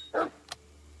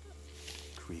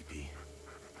 Creepy.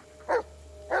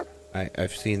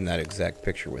 I've seen that exact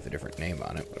picture with a different name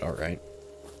on it, but alright.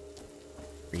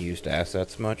 Reused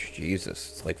assets much?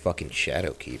 Jesus, it's like fucking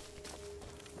Shadowkeep.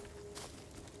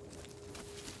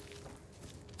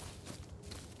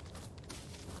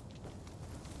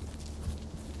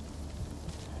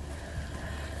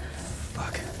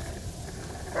 Fuck.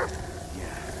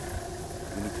 Yeah.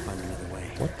 We need to find another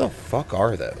way. What the fuck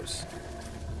are those?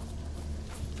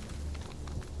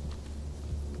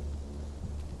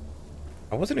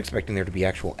 I wasn't expecting there to be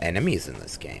actual enemies in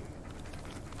this game.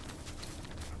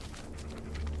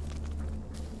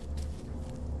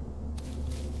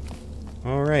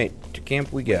 Alright, to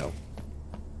camp we go.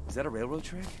 Is that a railroad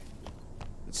track?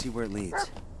 Let's see where it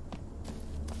leads.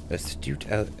 Astute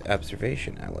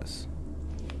observation, Alice.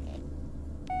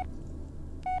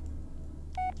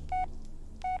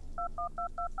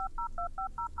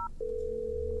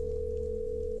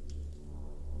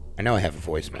 I know I have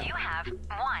a voicemail. You have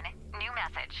one new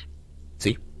message.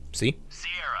 See? See?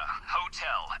 Sierra,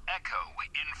 Hotel, Echo,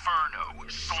 Inferno,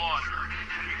 Slaughter.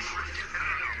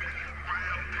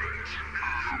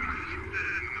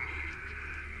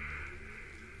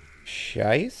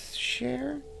 Shice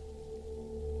share?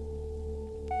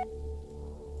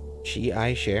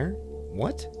 I share?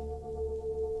 What?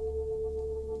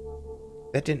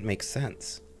 That didn't make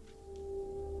sense.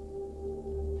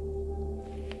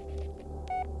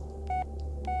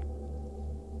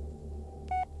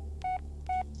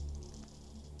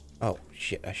 Oh,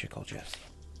 shit, I should call Jess.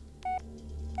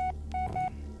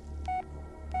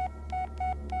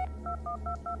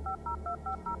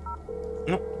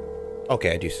 No.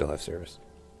 Okay, I do still have service.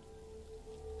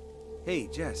 Hey,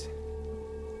 Jess.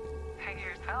 Hey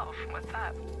yourself. What's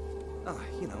up? Oh,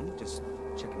 you know, just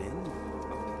checking in.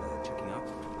 Checking up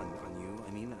on you.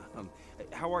 I mean,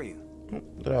 how are you? Oh,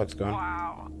 the dog's gone.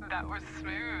 Wow, that was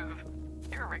smooth.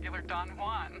 You're a regular Don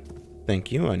Juan.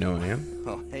 Thank you, I know I am.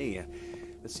 Oh, hey,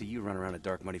 let's see you run around a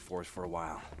dark, muddy forest for a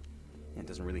while. It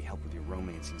doesn't really help with your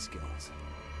romancing skills.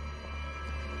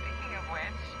 Speaking of which,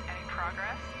 any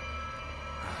progress?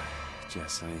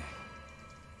 Jess,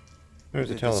 There's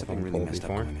a there's telephone something really pole messed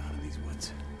before. up going on in these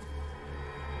woods.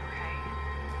 Okay.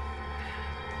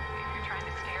 If you're trying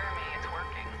to scare me, it's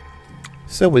working.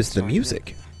 So is the Sorry,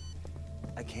 music.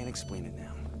 I can't explain it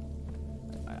now.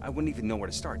 I wouldn't even know where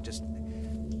to start. Just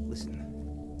listen.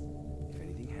 If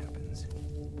anything happens,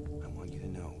 I want you to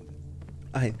know.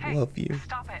 I Hey, love you.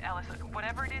 stop it, Ellis.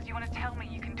 Whatever it is you want to tell me,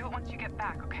 you can do it once you get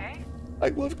back, okay? I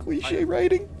love cliche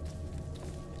writing.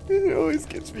 It always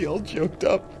gets me all choked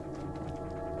up.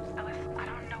 Ellis, I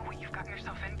don't know what you've gotten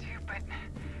yourself into, but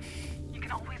you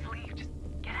can always leave. Just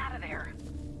get out of there.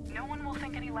 No one will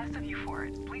think any less of you for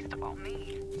it, least of all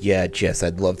me. Yeah, Jess,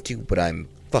 I'd love to, but I'm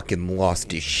fucking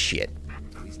lost as shit.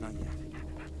 He's not yet.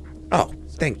 Oh,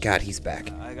 thank God he's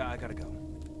back. I gotta go.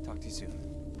 Talk to you soon.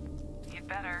 You'd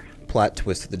better. plot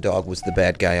twist, the dog was the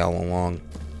bad guy all along.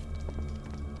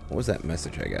 What was that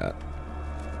message I got?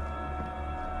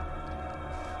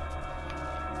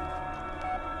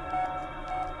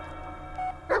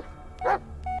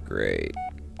 Great.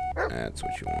 That's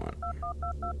what you want.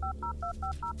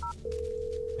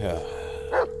 You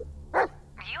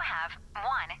have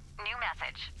one new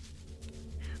message.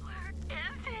 Where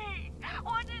is he?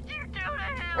 What did you do to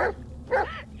him?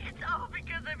 It's all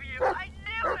because of you. I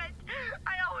knew it.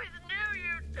 I always knew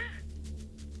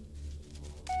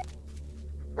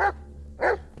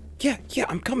you. Yeah,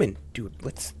 I'm coming. Dude,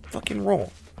 let's fucking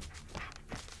roll.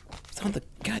 It's on the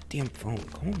goddamn phone.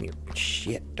 Call me your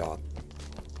shit, dog.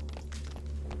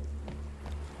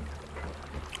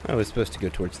 I was supposed to go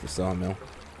towards the sawmill.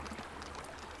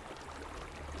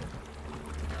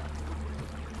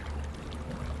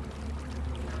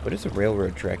 What does a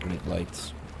railroad track need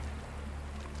lights?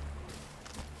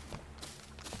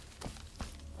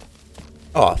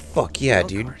 Oh, fuck yeah,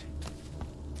 dude.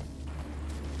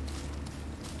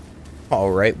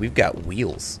 Alright, we've got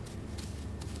wheels.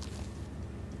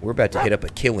 We're about to hit up a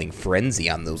killing frenzy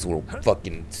on those little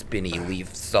fucking spinny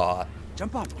leaf saw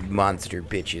Jump up. monster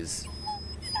bitches.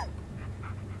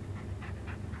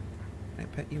 Can I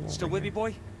pet you over Still with me, here?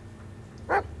 boy?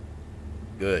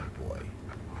 Good boy.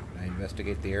 Can I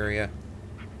investigate the area?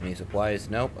 Any supplies?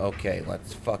 Nope. Okay,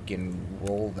 let's fucking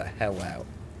roll the hell out.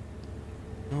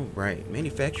 Oh, right.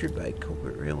 Manufactured by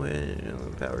Culprit Railway.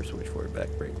 Power switch, forward, back,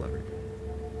 brake lever.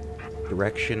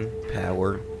 Direction,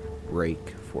 power,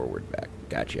 brake, forward, back.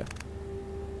 Gotcha.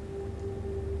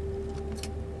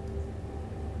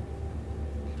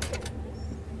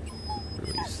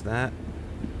 Release that.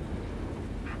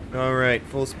 Alright,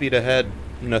 full speed ahead.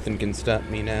 Nothing can stop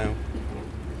me now.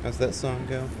 How's that song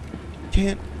go?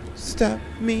 Can't stop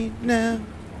me now.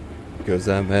 'Cause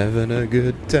I'm having a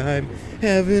good time.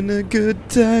 Having a good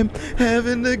time.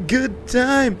 Having a good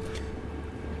time.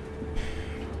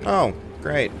 Oh,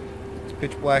 great. It's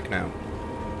pitch black now.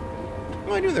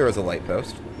 Well, I knew there was a light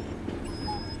post.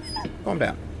 Calm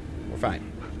down. We're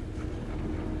fine.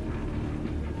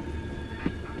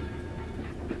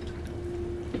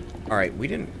 Alright, we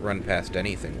didn't run past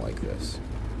anything like this.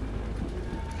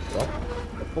 Well,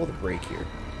 I'll pull the brake here.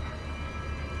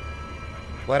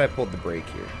 Glad I pulled the brake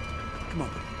here. Come on.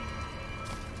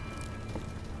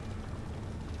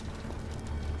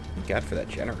 Thank God for that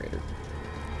generator.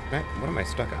 What am I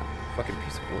stuck on? Fucking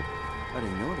piece of wood. I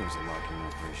didn't know there was a locking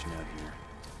operation out here.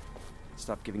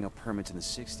 Stopped giving out permits in the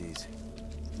 60s.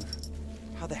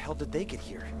 How the hell did they get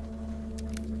here?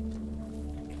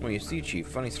 Well, you see, Chief,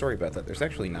 funny story about that. There's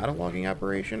actually not a logging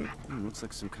operation, Looks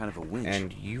like some kind of a winch.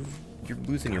 and you're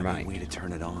losing your mind. Way to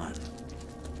turn it on.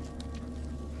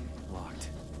 Locked.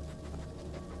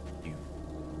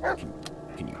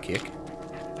 Can you kick?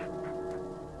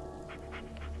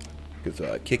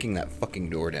 Because kicking that fucking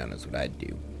door down is what I'd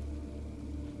do.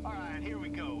 Alright, here we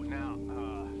go. Now,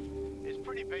 it's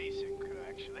pretty basic,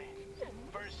 actually.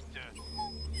 First,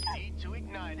 you need to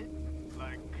ignite it,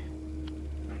 like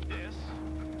this.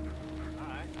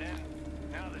 Alright, then,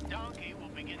 now the donkey will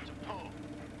begin to pull.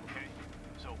 Okay?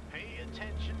 So pay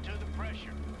attention to the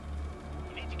pressure.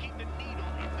 You need to keep the needle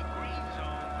in the green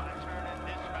zone by turning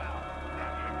this valve.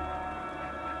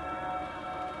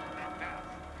 Now,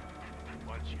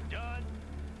 once you're done,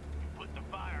 you put the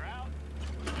fire out,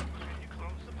 and you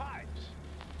close the pipes.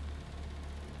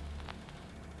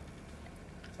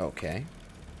 Okay.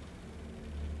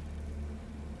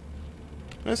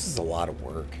 This is a lot of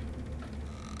work.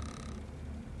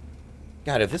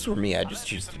 God, if this were me, I'd just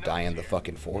choose to die in the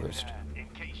fucking forest. In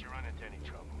case you run into any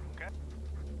trouble, okay?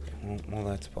 Well,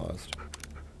 that's paused.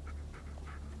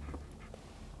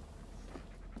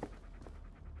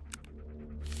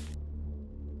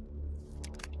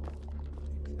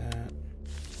 That.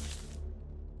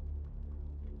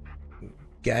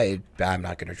 Guy, I'm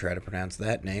not going to try to pronounce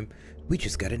that name. We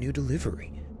just got a new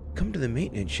delivery. Come to the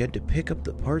maintenance shed to pick up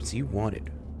the parts you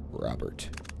wanted. Robert.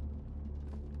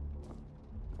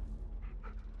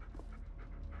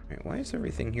 Alright, why is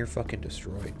everything here fucking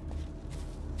destroyed?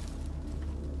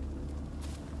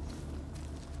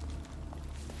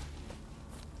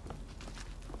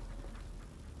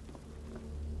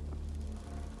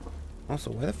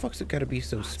 Also, why the fuck's it gotta be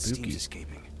so spooky? Steam's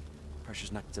escaping.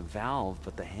 Pressure's knocked the valve,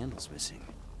 but the handle's missing.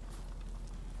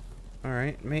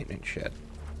 Alright, maintenance shed.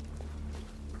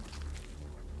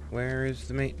 Where is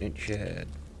the maintenance shed?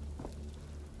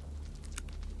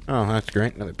 Oh, that's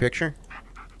great. Another picture.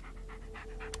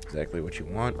 Exactly what you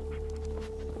want.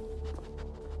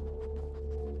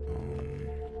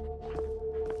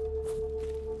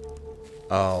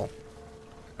 Oh.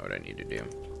 I know what I need to do.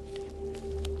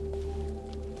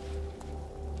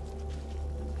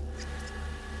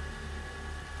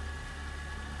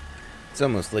 It's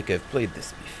almost like I've played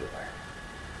this before.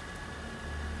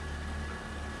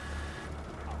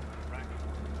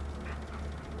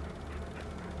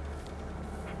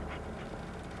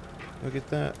 Look at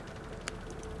that.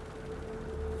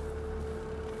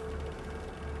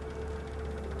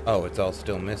 Oh, it's all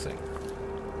still missing.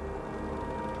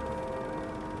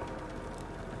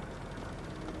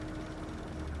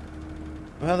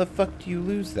 Well, how the fuck do you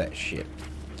lose that shit?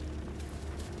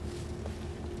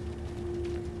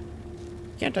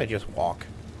 Can't I just walk?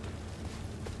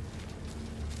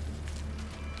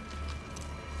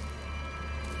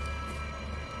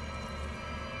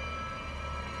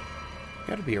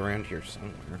 Gotta be around here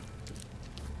somewhere.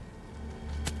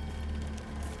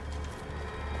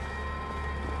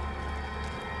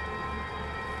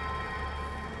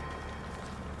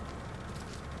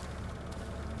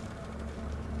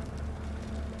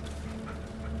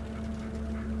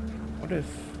 What if...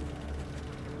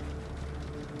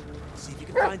 See if you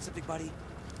can find something, buddy.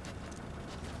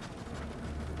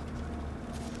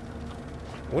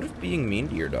 What if being mean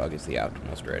to your dog is the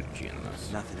optimal strategy in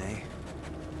this? Nothing, eh?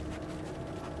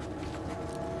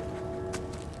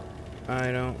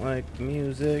 I don't like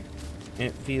music.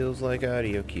 It feels like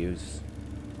audio cues.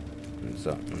 And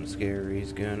something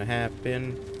scary's gonna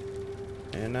happen.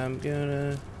 And I'm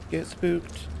gonna get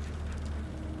spooked.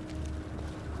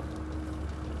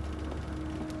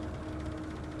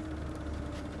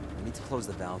 I need to close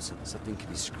the valve so something can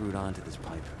be screwed onto this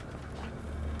pipe.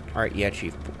 Alright, yeah,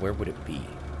 Chief, but where would it be?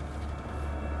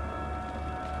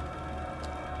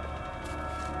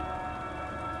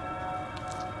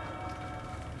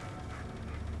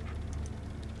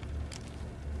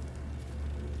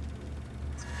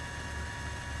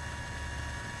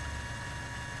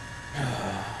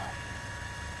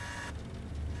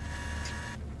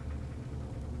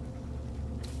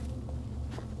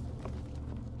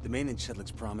 The maintenance shed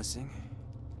looks promising.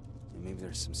 And maybe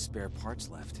there's some spare parts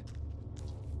left.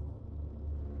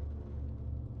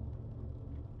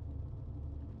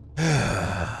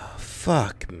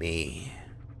 Fuck me.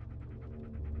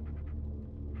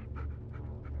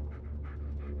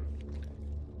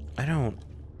 I don't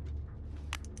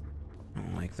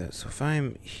like that. So if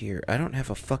I'm here, I don't have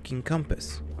a fucking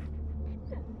compass.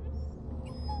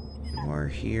 You are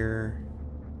here.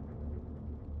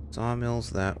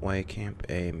 Sawmills that way, Camp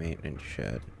A, maintenance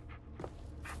shed.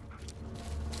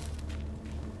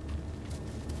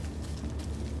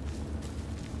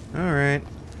 Alright.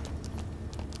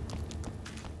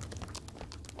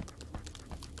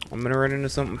 I'm gonna run into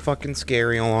something fucking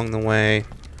scary along the way.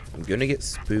 I'm gonna get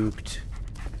spooked.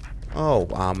 Oh,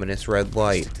 ominous red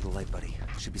light. Stick to the light, buddy.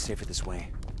 Should be safer this way.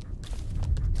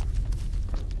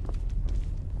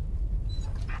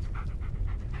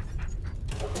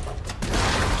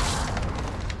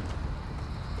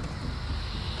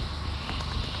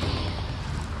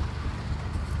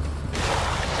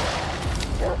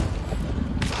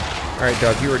 Alright,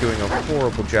 dog, you are doing a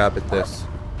horrible job at this.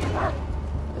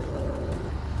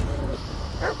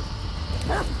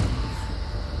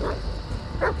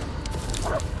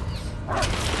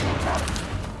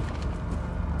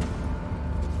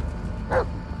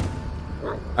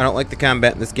 I don't like the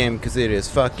combat in this game because it is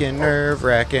fucking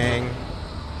nerve-wracking.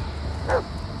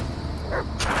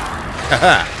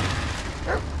 Haha!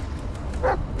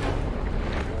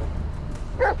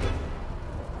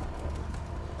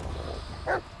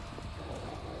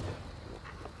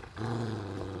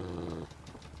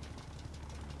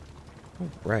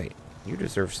 Right. You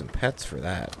deserve some pets for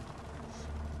that.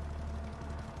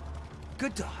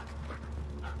 Good dog.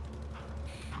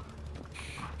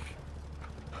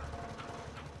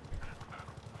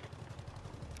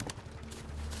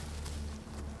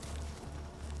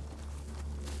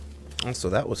 Also,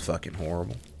 that was fucking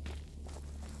horrible.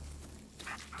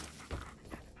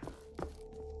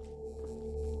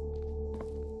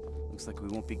 Looks like we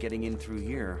won't be getting in through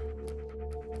here.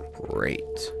 Great.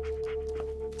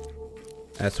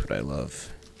 That's what I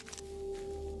love.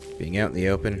 Being out in the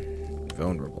open,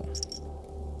 vulnerable.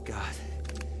 God,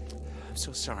 I'm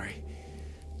so sorry.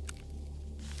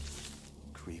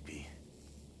 Creepy.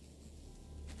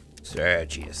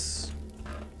 Sergius.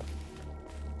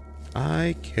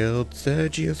 I killed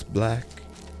Sergius Black.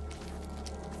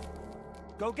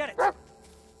 Go get it.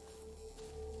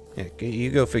 Yeah, you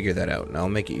go figure that out, and I'll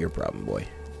make it your problem, boy.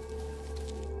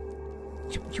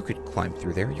 You could climb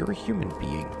through there. You're a human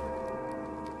being.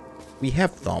 We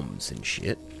have thumbs and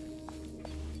shit.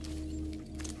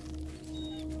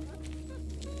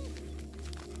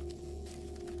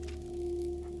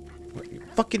 What, you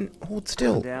fucking hold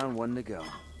still. One down, one to go.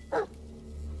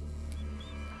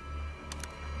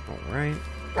 Alright,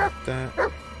 got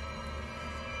that.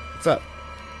 What's up?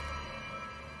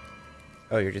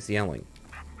 Oh, you're just yelling.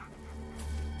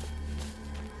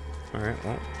 Alright,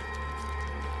 well.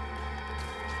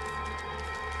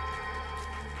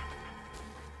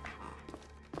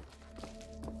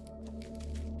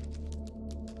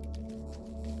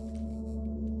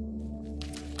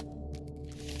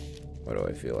 What do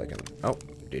I feel like I'm... Oh,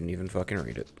 didn't even fucking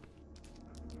read it.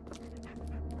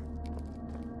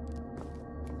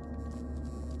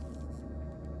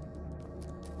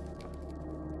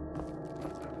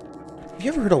 Have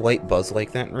you ever heard a light buzz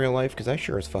like that in real life? Because I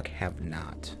sure as fuck have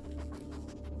not.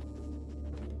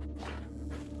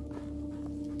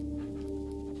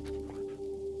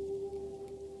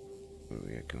 What do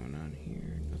we got going on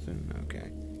here? Nothing?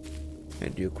 Okay.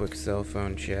 Gonna do a quick cell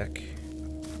phone check. You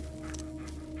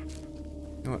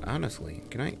know what, honestly,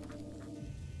 can I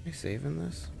save in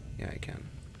this? Yeah, I can.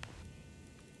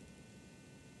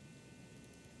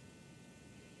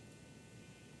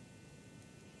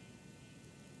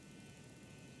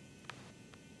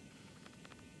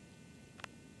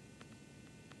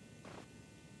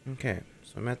 Okay,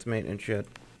 so I'm at the maintenance shed.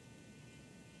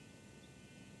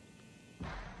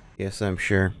 Yes, I'm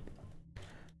sure.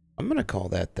 I'm gonna call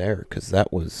that there, because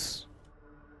that was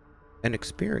an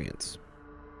experience.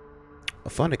 A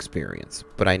fun experience.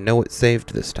 But I know it's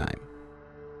saved this time.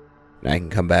 And I can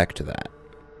come back to that.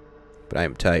 But I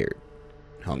am tired.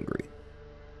 Hungry.